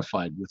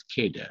identified with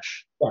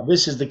Kadesh. Well,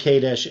 this is the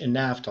Kadesh in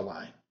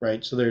Naphtali,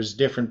 right? So there's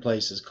different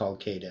places called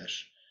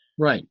Kadesh.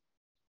 Right.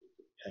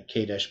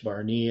 Kadesh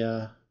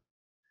Barnea,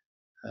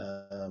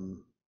 but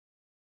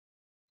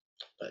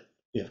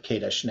we have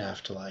Kadesh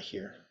Naphtali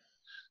here.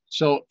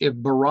 So if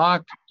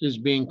Barak is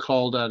being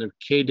called out of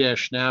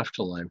Kadesh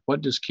Naphtali,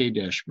 what does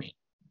Kadesh mean?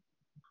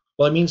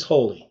 Well, it means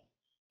holy.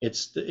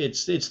 It's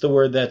the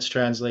word that's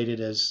translated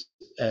as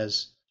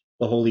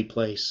the holy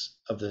place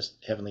of the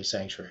heavenly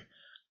sanctuary.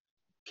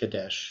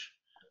 Kadesh,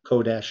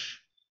 Kodesh.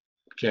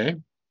 Okay.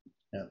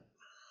 Yeah.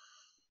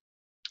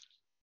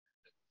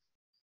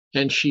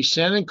 And she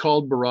sent and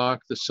called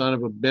Barak, the son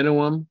of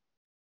Abinoam,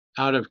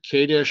 out of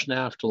Kadesh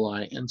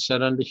Naphtali, and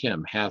said unto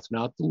him, Hath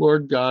not the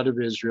Lord God of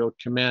Israel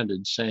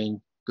commanded,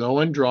 saying, Go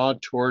and draw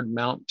toward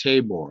Mount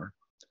Tabor,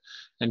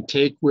 and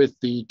take with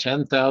thee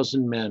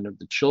 10,000 men of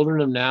the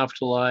children of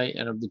Naphtali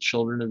and of the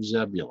children of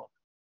Zebulun?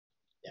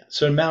 Yeah.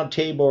 So in Mount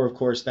Tabor, of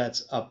course,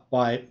 that's up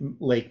by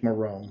Lake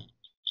Merom.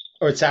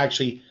 Or it's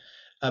actually,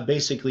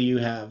 basically you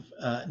have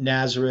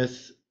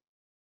Nazareth.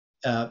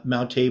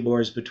 Mount Tabor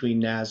is between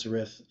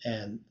Nazareth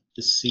and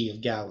the Sea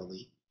of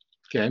Galilee.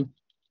 Okay.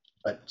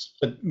 But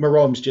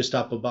Merom's just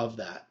up above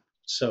that.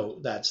 So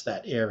that's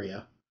that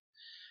area.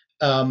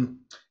 Now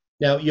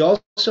you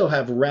also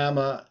have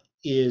Ramah.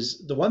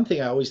 Is the one thing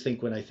I always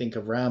think when I think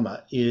of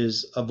Ramah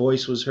is a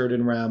voice was heard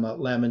in Ramah,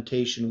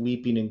 lamentation,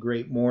 weeping, and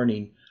great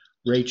mourning,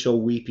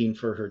 Rachel weeping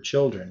for her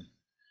children.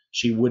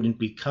 She wouldn't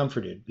be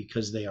comforted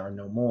because they are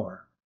no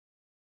more.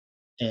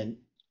 And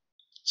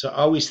so I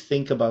always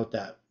think about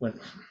that when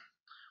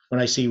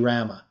I see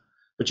Ramah.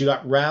 But you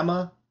got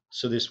Ramah,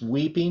 so this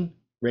weeping,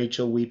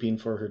 Rachel weeping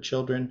for her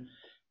children,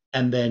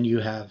 and then you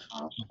have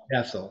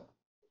Bethel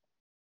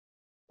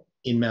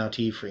in Mount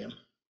Ephraim.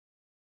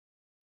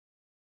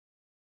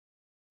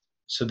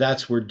 So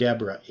that's where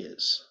Deborah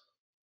is,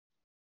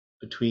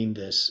 between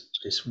this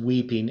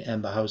weeping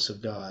and the house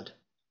of God.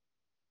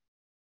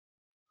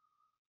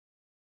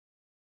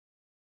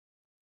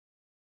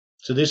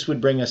 So this would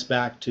bring us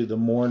back to the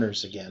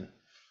mourners again.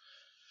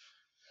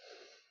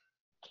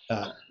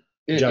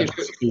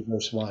 Judges 2,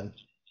 verse 1.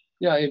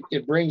 Yeah,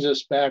 it brings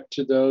us back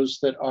to those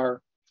that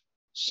are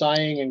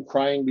sighing and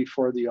crying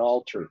before the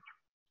altar.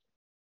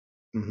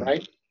 Mm-hmm.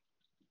 Right?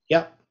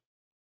 Yep.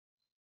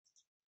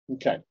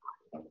 Okay.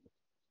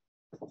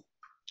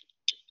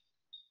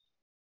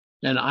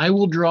 And I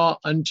will draw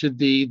unto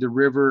thee the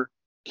river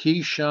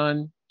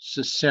Kishon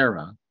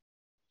Sisera,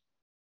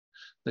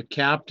 the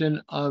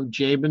captain of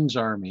Jabin's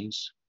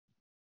armies,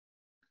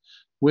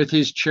 with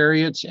his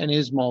chariots and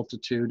his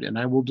multitude, and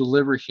I will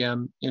deliver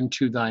him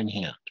into thine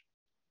hand.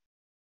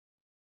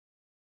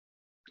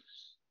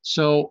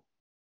 So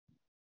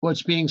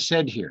what's being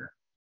said here?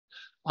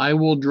 I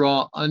will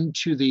draw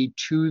unto thee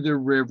to the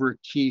river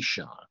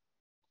Kishon.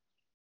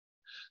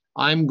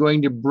 I'm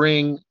going to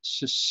bring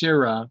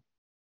Sisera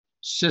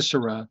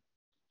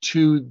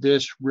to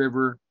this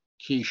river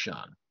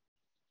Kishon.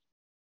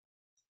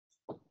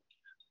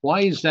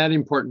 Why is that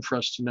important for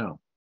us to know?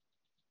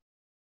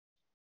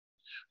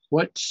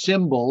 What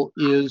symbol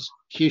is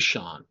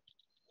Kishon?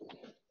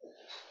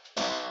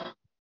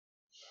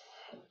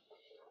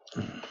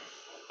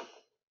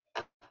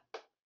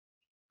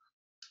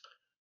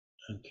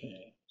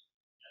 Okay.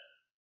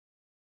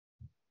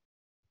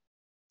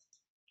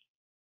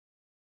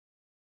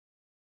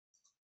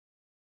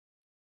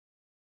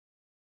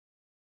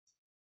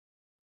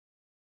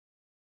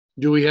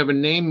 Do we have a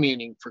name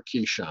meaning for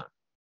Kishon?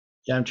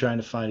 Yeah, I'm trying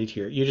to find it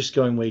here. You're just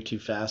going way too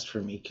fast for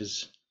me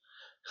because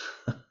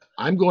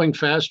I'm going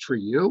fast for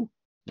you?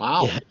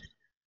 Wow. Yeah.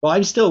 Well,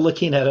 I'm still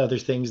looking at other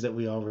things that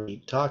we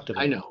already talked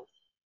about. I know.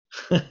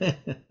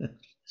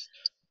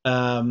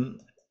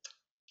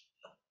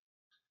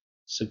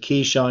 So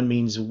Kishon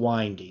means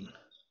winding.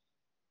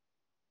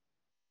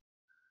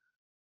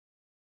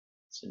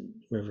 It's a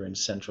river in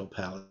central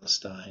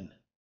Palestine.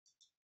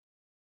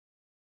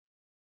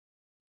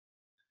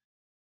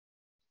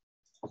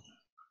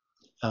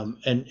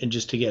 And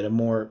just to get a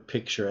more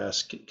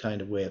picturesque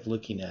kind of way of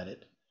looking at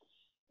it,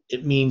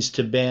 it means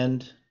to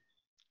bend,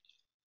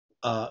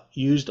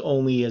 used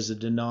only as a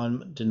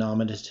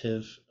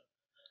denominative.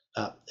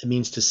 It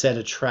means to set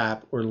a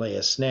trap or lay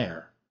a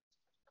snare.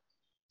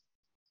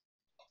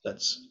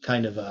 That's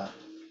kind of the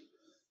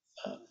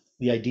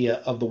idea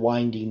of the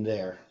winding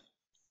there.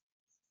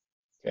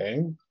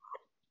 Okay.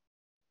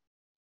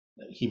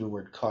 The Hebrew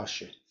word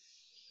kasha.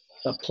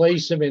 A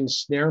place of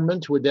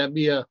ensnarement, would that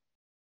be a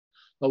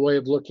way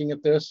of looking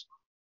at this?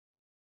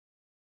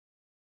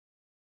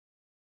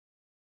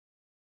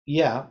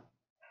 Yeah.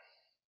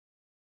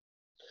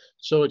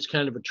 So it's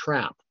kind of a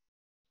trap.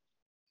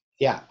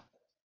 Yeah.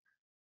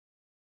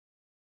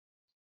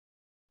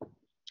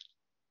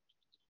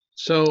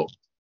 So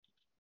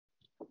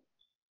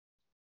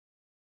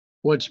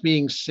what's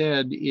being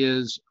said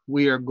is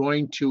we are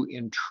going to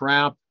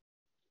entrap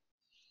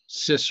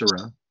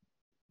Sisera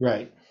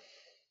Right.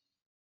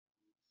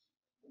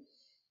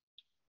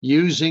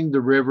 using the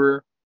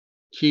river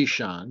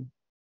Kishon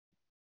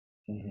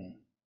Mm-hmm.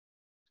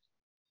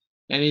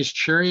 and his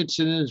chariots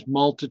and his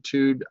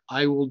multitude.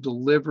 I will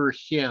deliver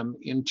him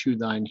into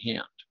thine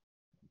hand.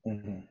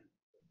 Mm-hmm.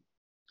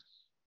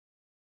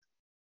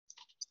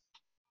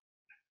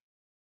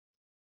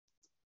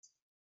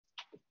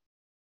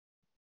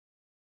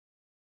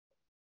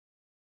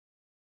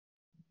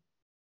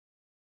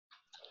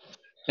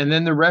 And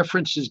then the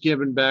reference is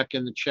given back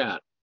in the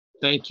chat.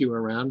 Thank you,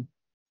 Aran.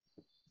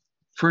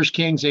 1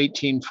 Kings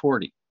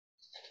 18:40.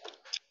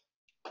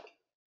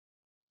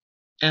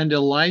 And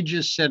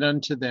Elijah said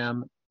unto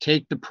them,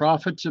 take the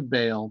prophets of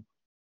Baal,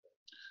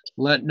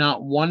 let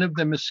not one of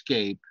them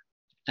escape.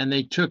 And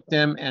they took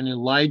them, and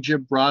Elijah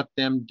brought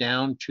them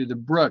down to the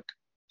brook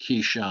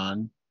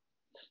Kishon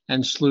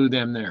and slew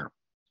them there.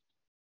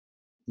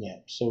 Yeah.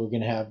 So we're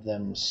going to have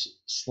them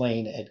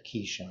slain at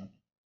Kishon.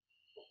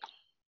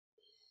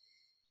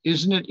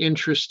 Isn't it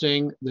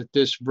interesting that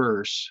this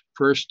verse,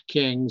 1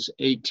 Kings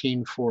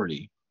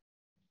 18:40,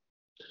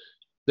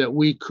 that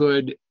we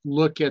could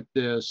look at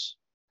this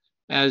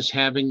as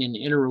having an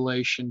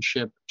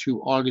interrelationship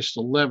to August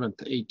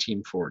 11th,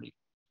 1840?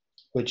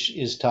 Which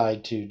is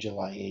tied to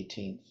July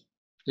 18th.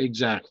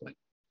 Exactly.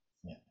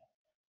 Yeah.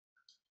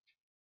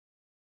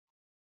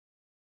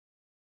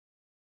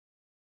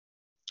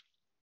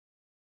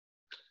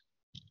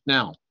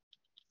 Now,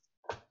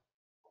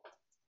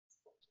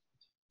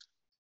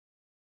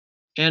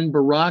 and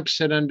Barak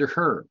said unto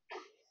her,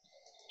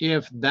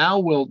 if thou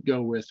wilt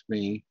go with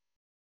me,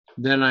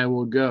 then I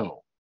will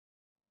go.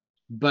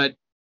 But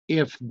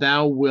if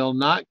thou wilt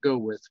not go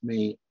with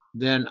me,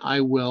 then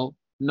I will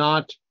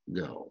not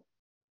go.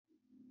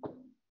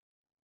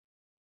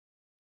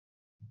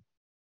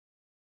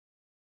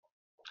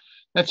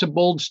 That's a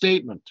bold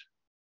statement.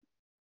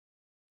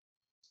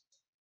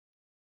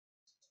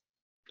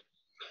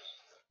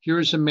 Here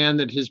is a man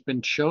that has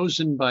been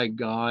chosen by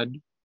God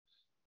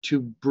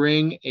to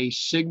bring a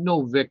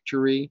signal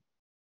victory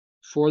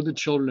for the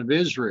children of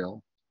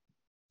Israel.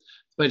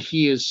 But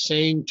he is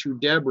saying to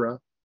Deborah,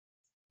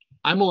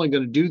 I'm only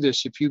going to do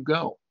this if you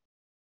go.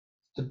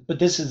 But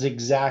this is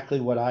exactly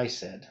what I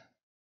said.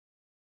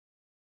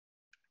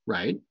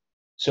 Right?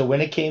 So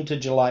when it came to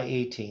July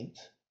 18th,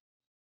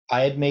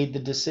 I had made the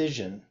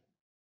decision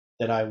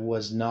that I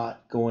was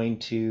not going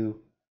to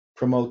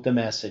promote the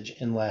message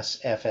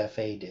unless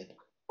FFA did.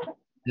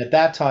 And at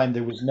that time,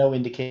 there was no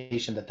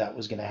indication that that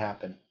was going to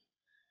happen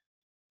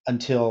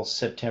until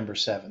September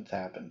 7th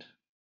happened.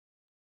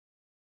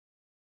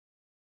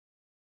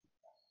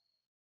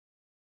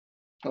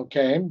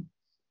 Okay.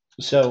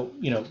 So,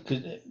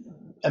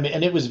 I mean,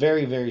 and it was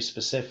very, very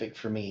specific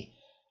for me.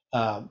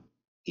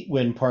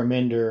 When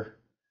Parminder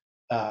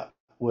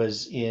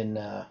was in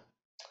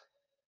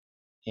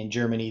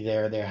Germany,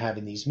 they're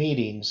having these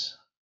meetings,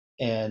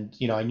 and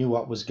I knew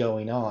what was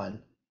going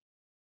on.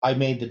 I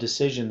made the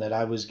decision that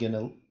I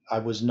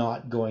was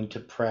not going to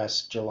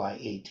press July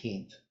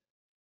 18th.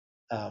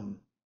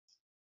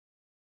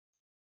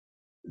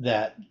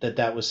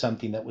 That was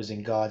something that was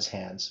in God's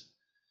hands.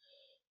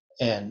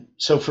 And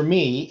so for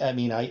me, I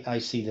mean, I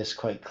see this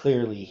quite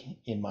clearly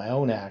in my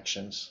own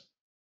actions.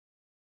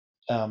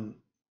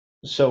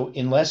 So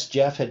unless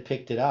Jeff had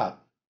picked it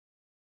up,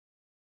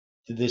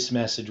 this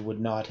message would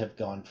not have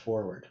gone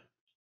forward.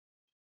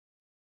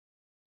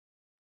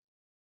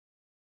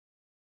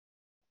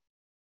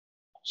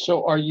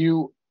 So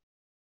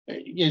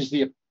is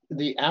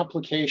the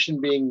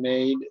application being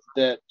made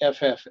that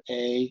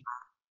FFA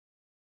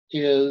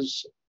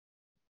is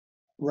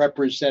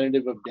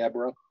representative of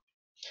Deborah?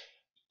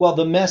 Well,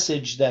 the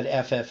message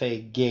that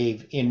FFA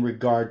gave in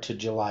regard to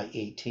July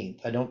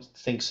 18th, I don't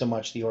think so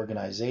much the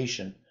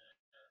organization,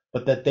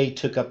 but that they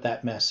took up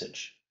that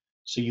message.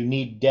 So you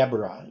need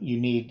Deborah,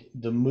 you need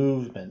the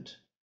movement,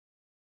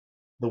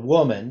 the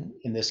woman,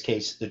 in this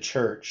case, the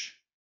church,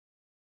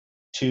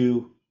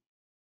 to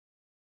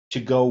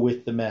go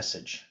with the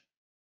message.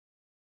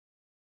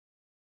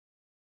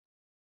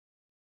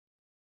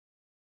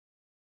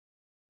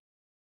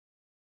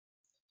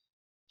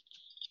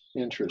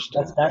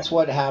 Interesting. That's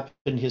what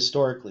happened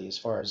historically, as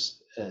far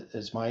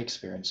as my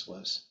experience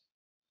was.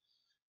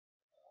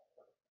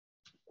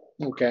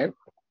 Okay.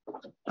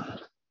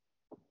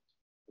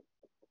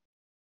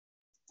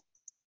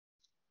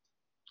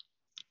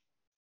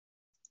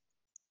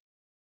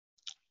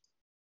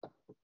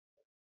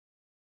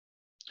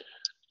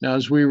 Now,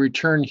 as we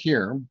return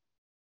here,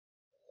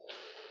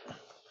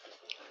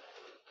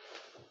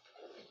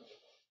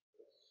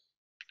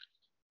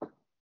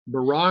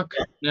 Barak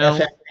now.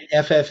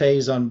 FFA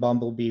is on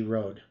Bumblebee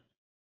Road.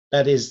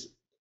 That is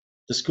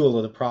the School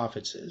of the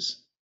Prophets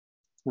is.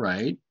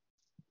 Right.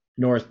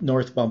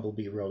 North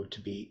Bumblebee Road,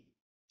 to be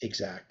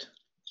exact.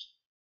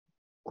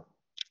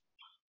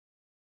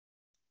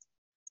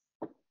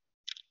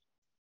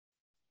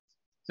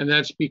 And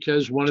that's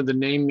because one of the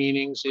name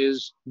meanings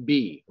is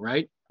bee,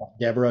 right?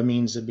 Deborah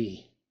means a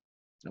bee.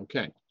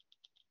 Okay.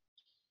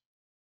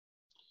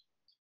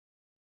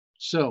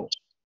 So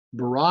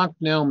Barak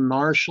now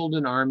marshaled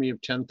an army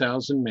of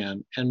 10,000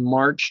 men and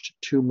marched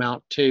to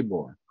Mount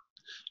Tabor,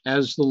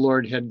 as the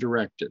Lord had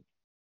directed.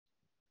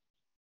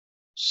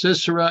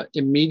 Sisera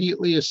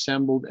immediately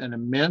assembled an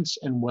immense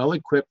and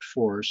well-equipped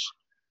force,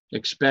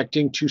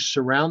 expecting to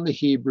surround the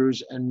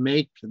Hebrews and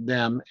make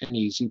them an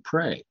easy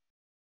prey.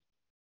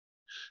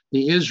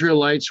 The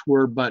Israelites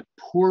were but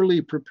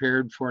poorly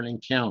prepared for an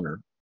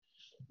encounter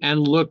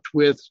and looked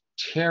with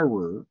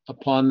terror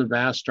upon the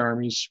vast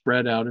armies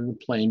spread out in the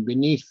plain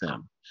beneath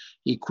them,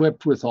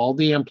 equipped with all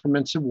the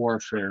implements of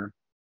warfare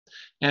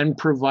and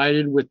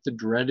provided with the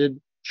dreaded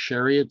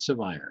chariots of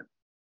iron.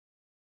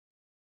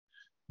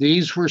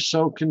 These were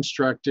so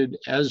constructed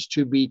as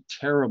to be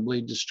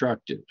terribly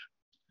destructive.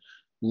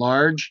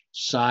 Large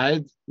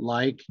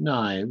scythe-like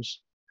knives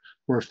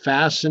were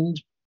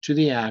fastened to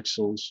the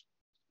axles,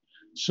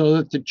 so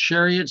that the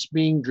chariots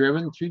being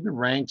driven through the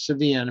ranks of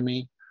the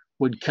enemy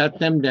would cut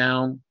them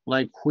down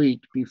like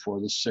wheat before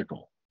the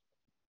sickle.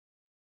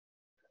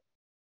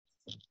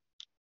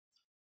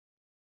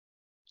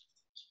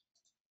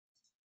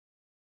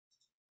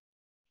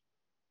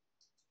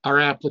 Our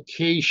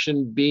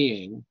application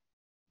being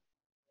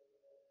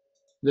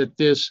that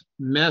this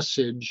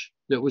message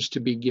that was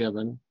to be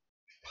given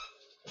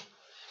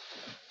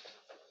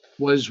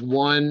was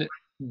one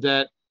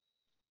that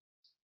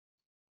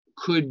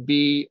could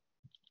be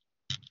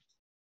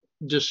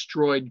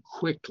destroyed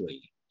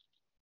quickly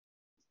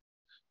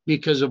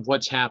because of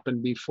what's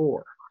happened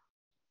before.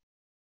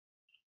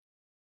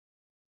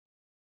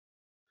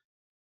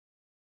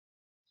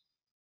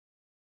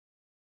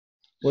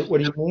 What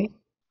do you mean?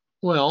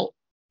 Well,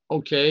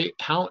 okay,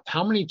 how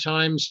many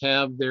times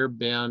have there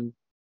been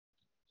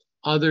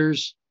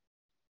others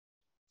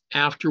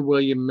after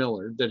William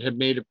Miller that had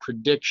made a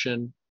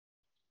prediction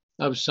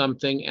of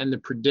something and the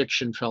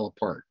prediction fell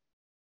apart?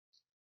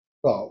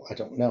 Well, I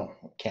don't know.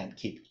 I can't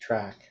keep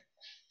track.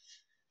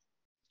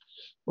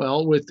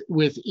 Well,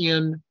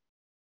 within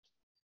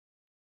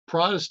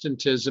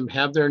Protestantism,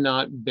 have there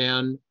not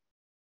been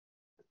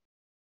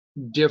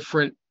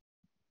different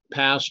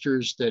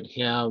pastors that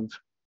have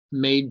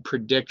made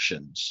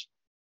predictions?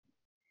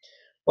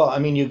 Well, I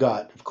mean, you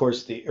got, of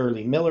course, the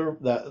early Miller,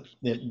 the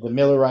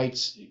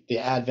Millerites, the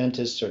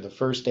Adventists, or the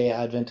First Day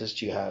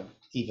Adventists. You have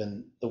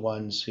even the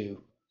ones who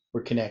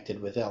were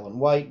connected with Ellen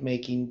White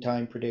making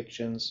time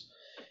predictions.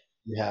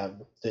 You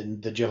have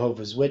the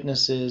Jehovah's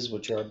Witnesses,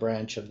 which are a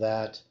branch of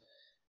that.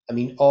 I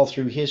mean, all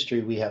through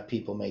history, we have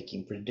people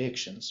making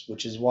predictions,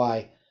 which is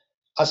why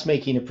us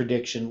making a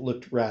prediction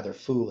looked rather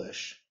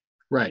foolish.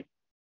 Right.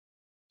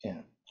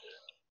 Yeah.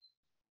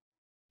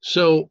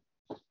 So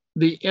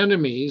the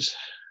enemies,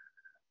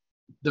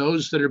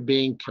 those that are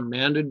being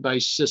commanded by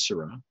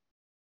Sisera,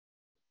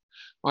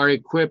 are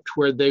equipped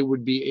where they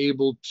would be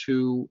able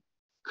to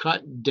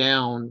cut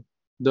down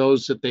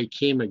those that they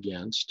came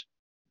against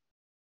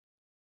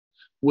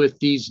with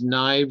these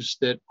knives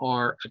that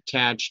are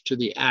attached to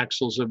the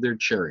axles of their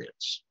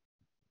chariots.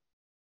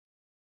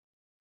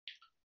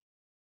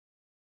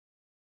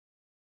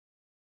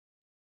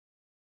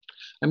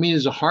 I mean,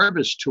 as a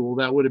harvest tool,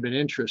 that would have been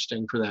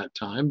interesting for that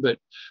time, but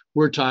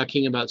we're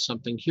talking about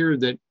something here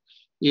that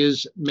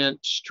is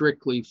meant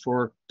strictly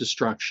for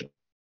destruction.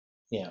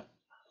 Yeah.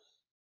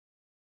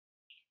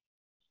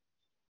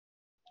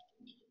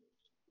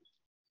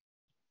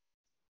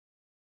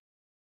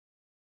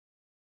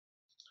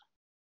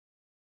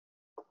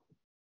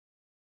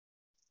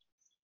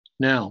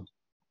 Now,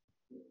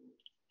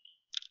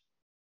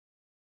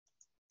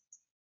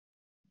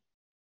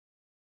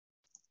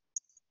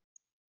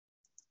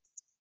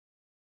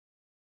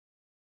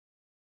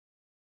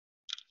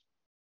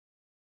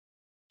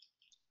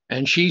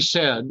 and she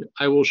said,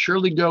 I will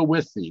surely go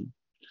with thee,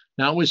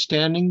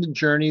 notwithstanding the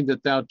journey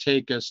that thou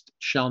takest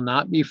shall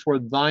not be for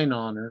thine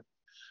honor,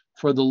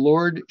 for the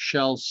Lord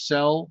shall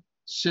sell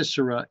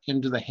Sisera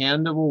into the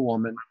hand of a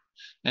woman.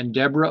 And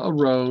Deborah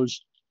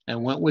arose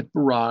and went with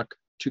Barak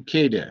to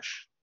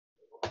Kadesh.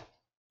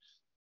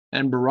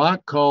 And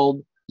Barak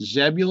called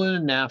Zebulun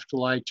and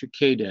Naphtali to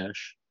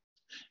Kadesh,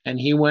 and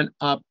he went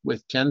up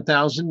with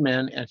 10,000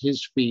 men at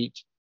his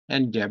feet,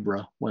 and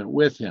Deborah went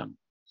with him.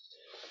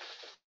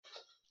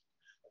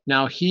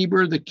 Now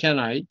Heber the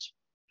Kenite,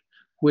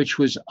 which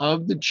was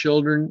of the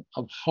children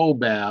of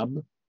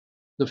Hobab,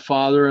 the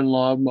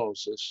father-in-law of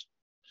Moses,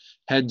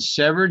 had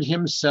severed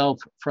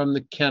himself from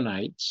the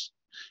Kenites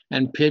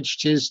and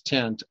pitched his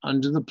tent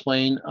unto the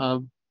plain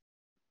of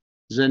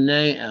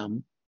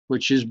Zenaim,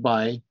 which is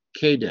by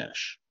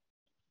Kadesh.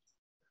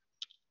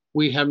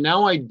 We have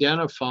now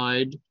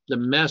identified the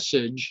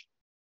message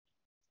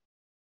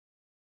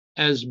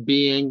as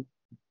being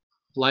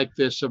like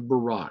this of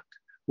Barak.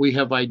 We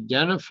have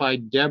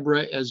identified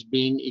Deborah as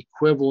being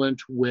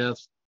equivalent with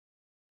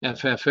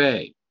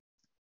FFA.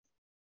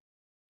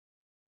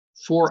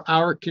 for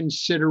our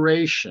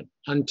consideration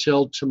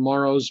until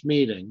tomorrow's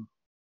meeting,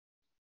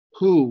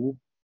 who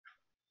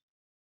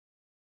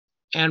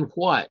and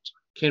what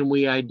can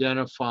we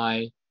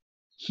identify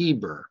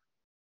Heber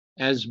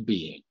as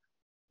being?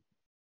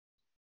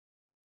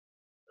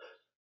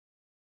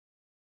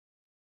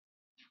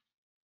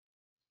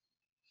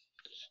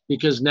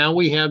 Because now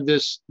we have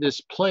this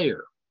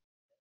player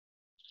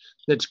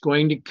that's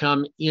going to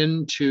come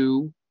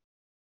into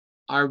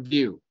our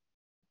view.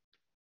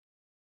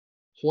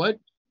 What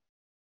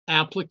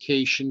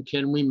application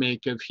can we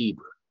make of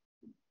Heber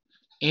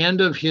and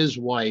of his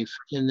wife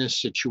in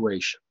this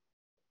situation?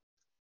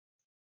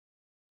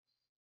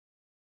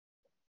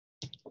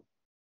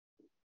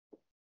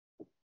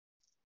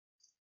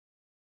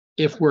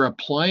 If we're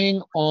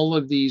applying all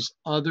of these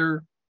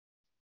other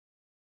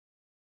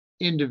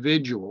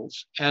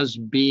individuals as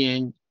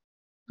being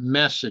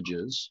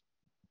messages,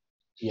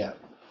 Yeah.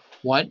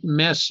 what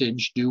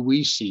message do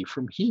we see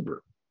from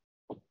Heber?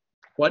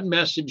 What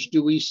message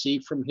do we see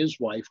from his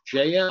wife,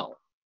 Jael?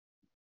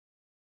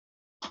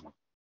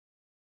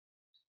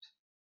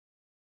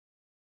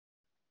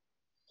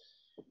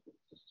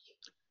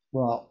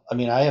 Well, I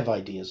mean, I have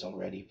ideas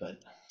already,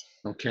 but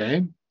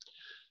Okay.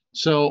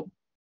 So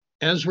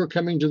as we're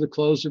coming to the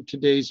close of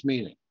today's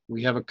meeting,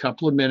 we have a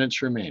couple of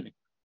minutes remaining.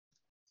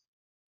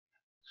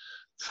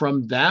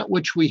 From that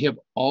which we have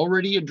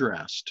already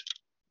addressed,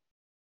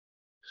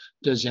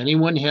 does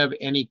anyone have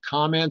any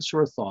comments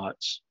or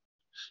thoughts?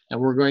 And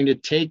we're going to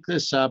take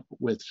this up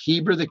with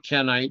Heber the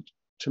Kenite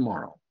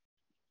tomorrow.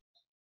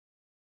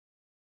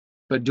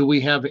 But do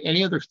we have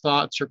any other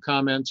thoughts or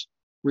comments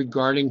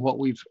regarding what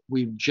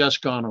we've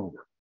just gone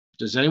over?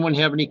 Does anyone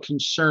have any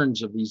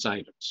concerns of these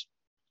items?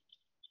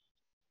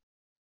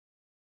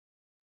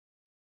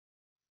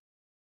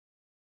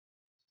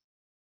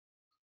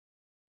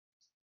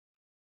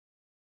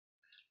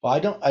 well,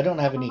 I don't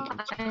have any.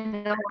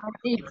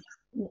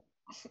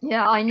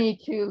 I need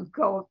to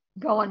go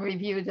and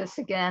review this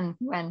again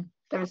when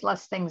there's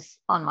less things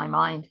on my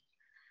mind,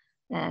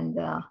 and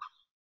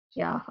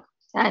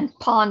and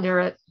ponder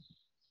it.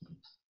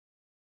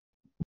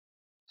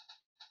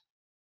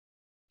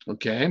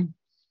 Okay.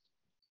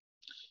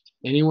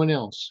 Anyone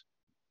else?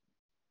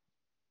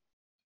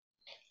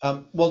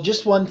 Well,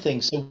 just one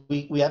thing. So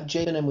we have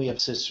Jabin and we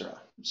have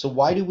Sisera. So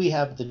why do we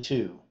have the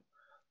two?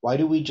 Why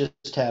do we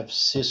just have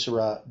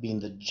Sisera being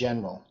the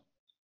general?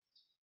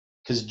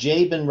 Because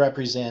Jabin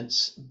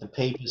represents the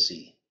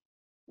papacy.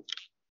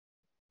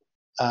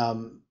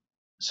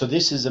 So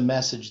this is a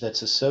message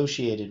that's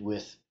associated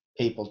with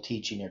papal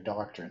teaching or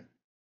doctrine.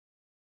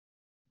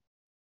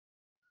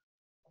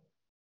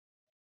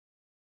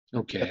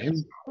 Okay.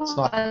 It's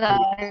not.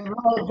 I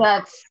know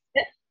that's,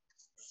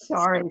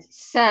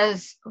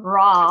 says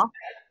Ra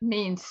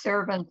means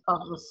servant of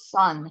the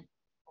sun.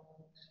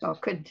 So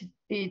it could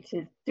be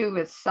to do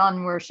with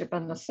sun worship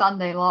and the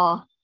Sunday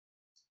law.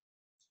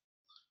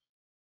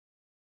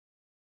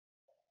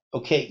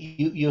 Okay,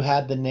 you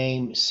had the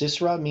name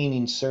Sisera,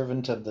 meaning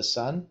servant of the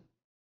sun?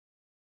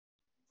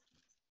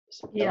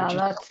 Yeah,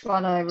 that's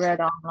what I read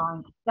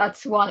online.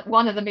 That's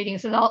one of the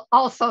meetings, and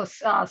also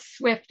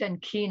swift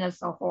and keen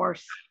as a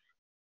horse.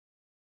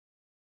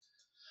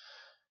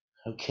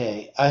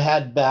 Okay, I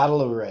had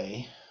battle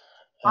array.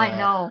 I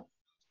know.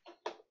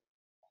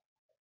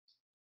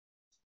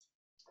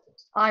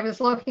 I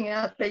was looking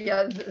at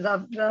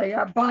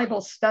the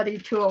Bible study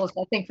tools.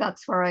 I think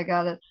that's where I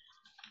got it.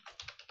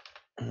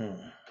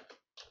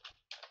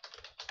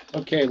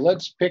 Okay,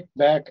 let's pick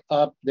back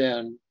up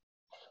then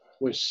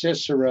with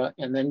Sisera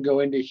and then go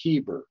into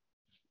Heber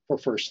for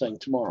first thing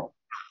tomorrow.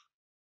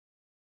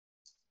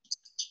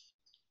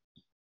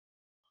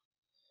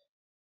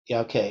 Yeah,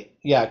 okay.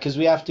 Yeah, because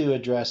we have to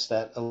address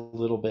that a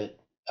little bit.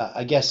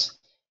 I guess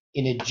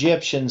in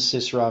Egyptian,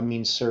 Sisera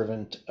means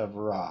servant of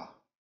Ra.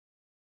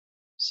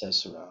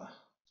 Sisera.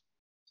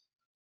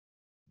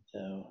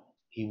 So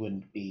he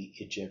wouldn't be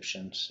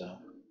Egyptian, so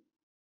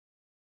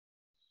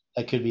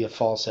that could be a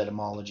false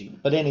etymology.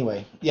 But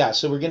anyway, yeah,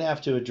 so we're going to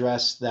have to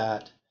address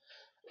that,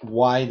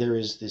 why there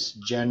is this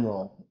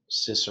general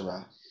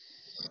Sisera,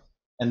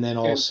 and then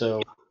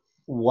also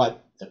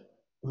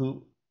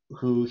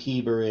who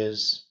Heber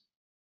is,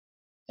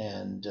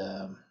 and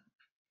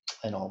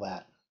all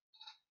that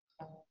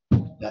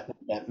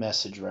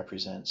message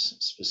represents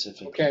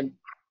specifically. Okay.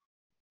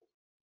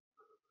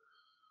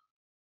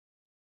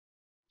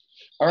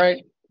 All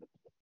right.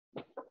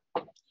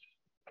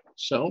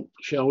 So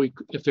shall we,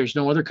 if there's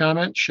no other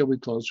comment, shall we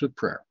close with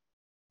prayer?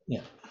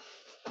 Yeah.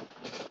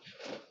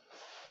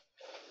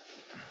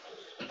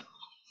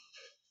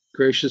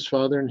 Gracious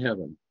Father in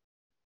heaven,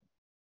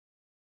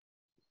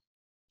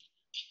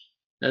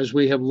 as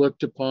we have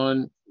looked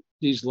upon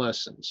these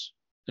lessons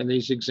and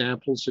these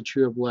examples that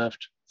you have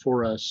left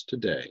for us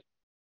today,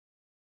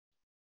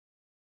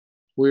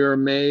 we are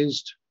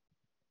amazed,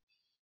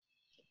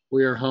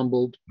 we are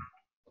humbled,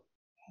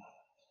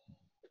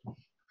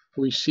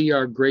 we see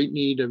our great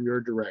need of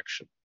your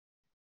direction.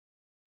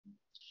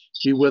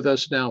 Be with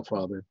us now,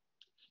 Father.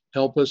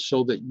 Help us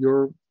so that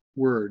your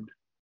word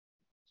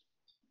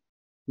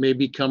may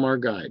become our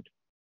guide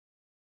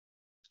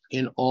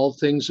in all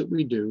things that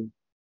we do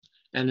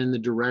and in the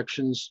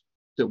directions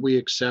that we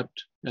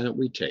accept and that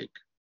we take.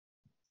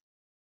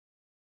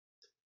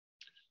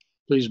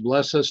 Please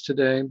bless us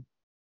today.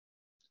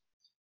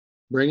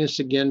 Bring us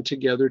again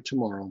together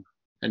tomorrow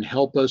and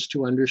help us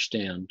to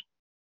understand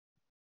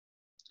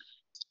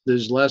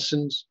these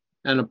lessons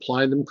and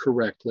apply them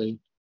correctly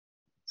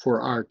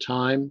for our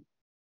time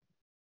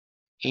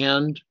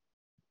and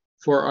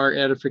for our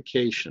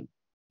edification,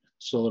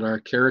 so that our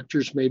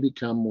characters may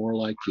become more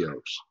like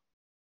yours.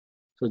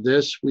 For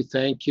this we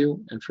thank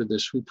you, and for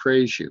this we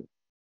praise you.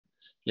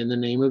 In the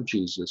name of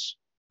Jesus,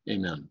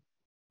 amen.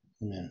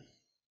 Amen.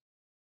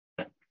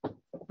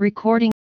 Recording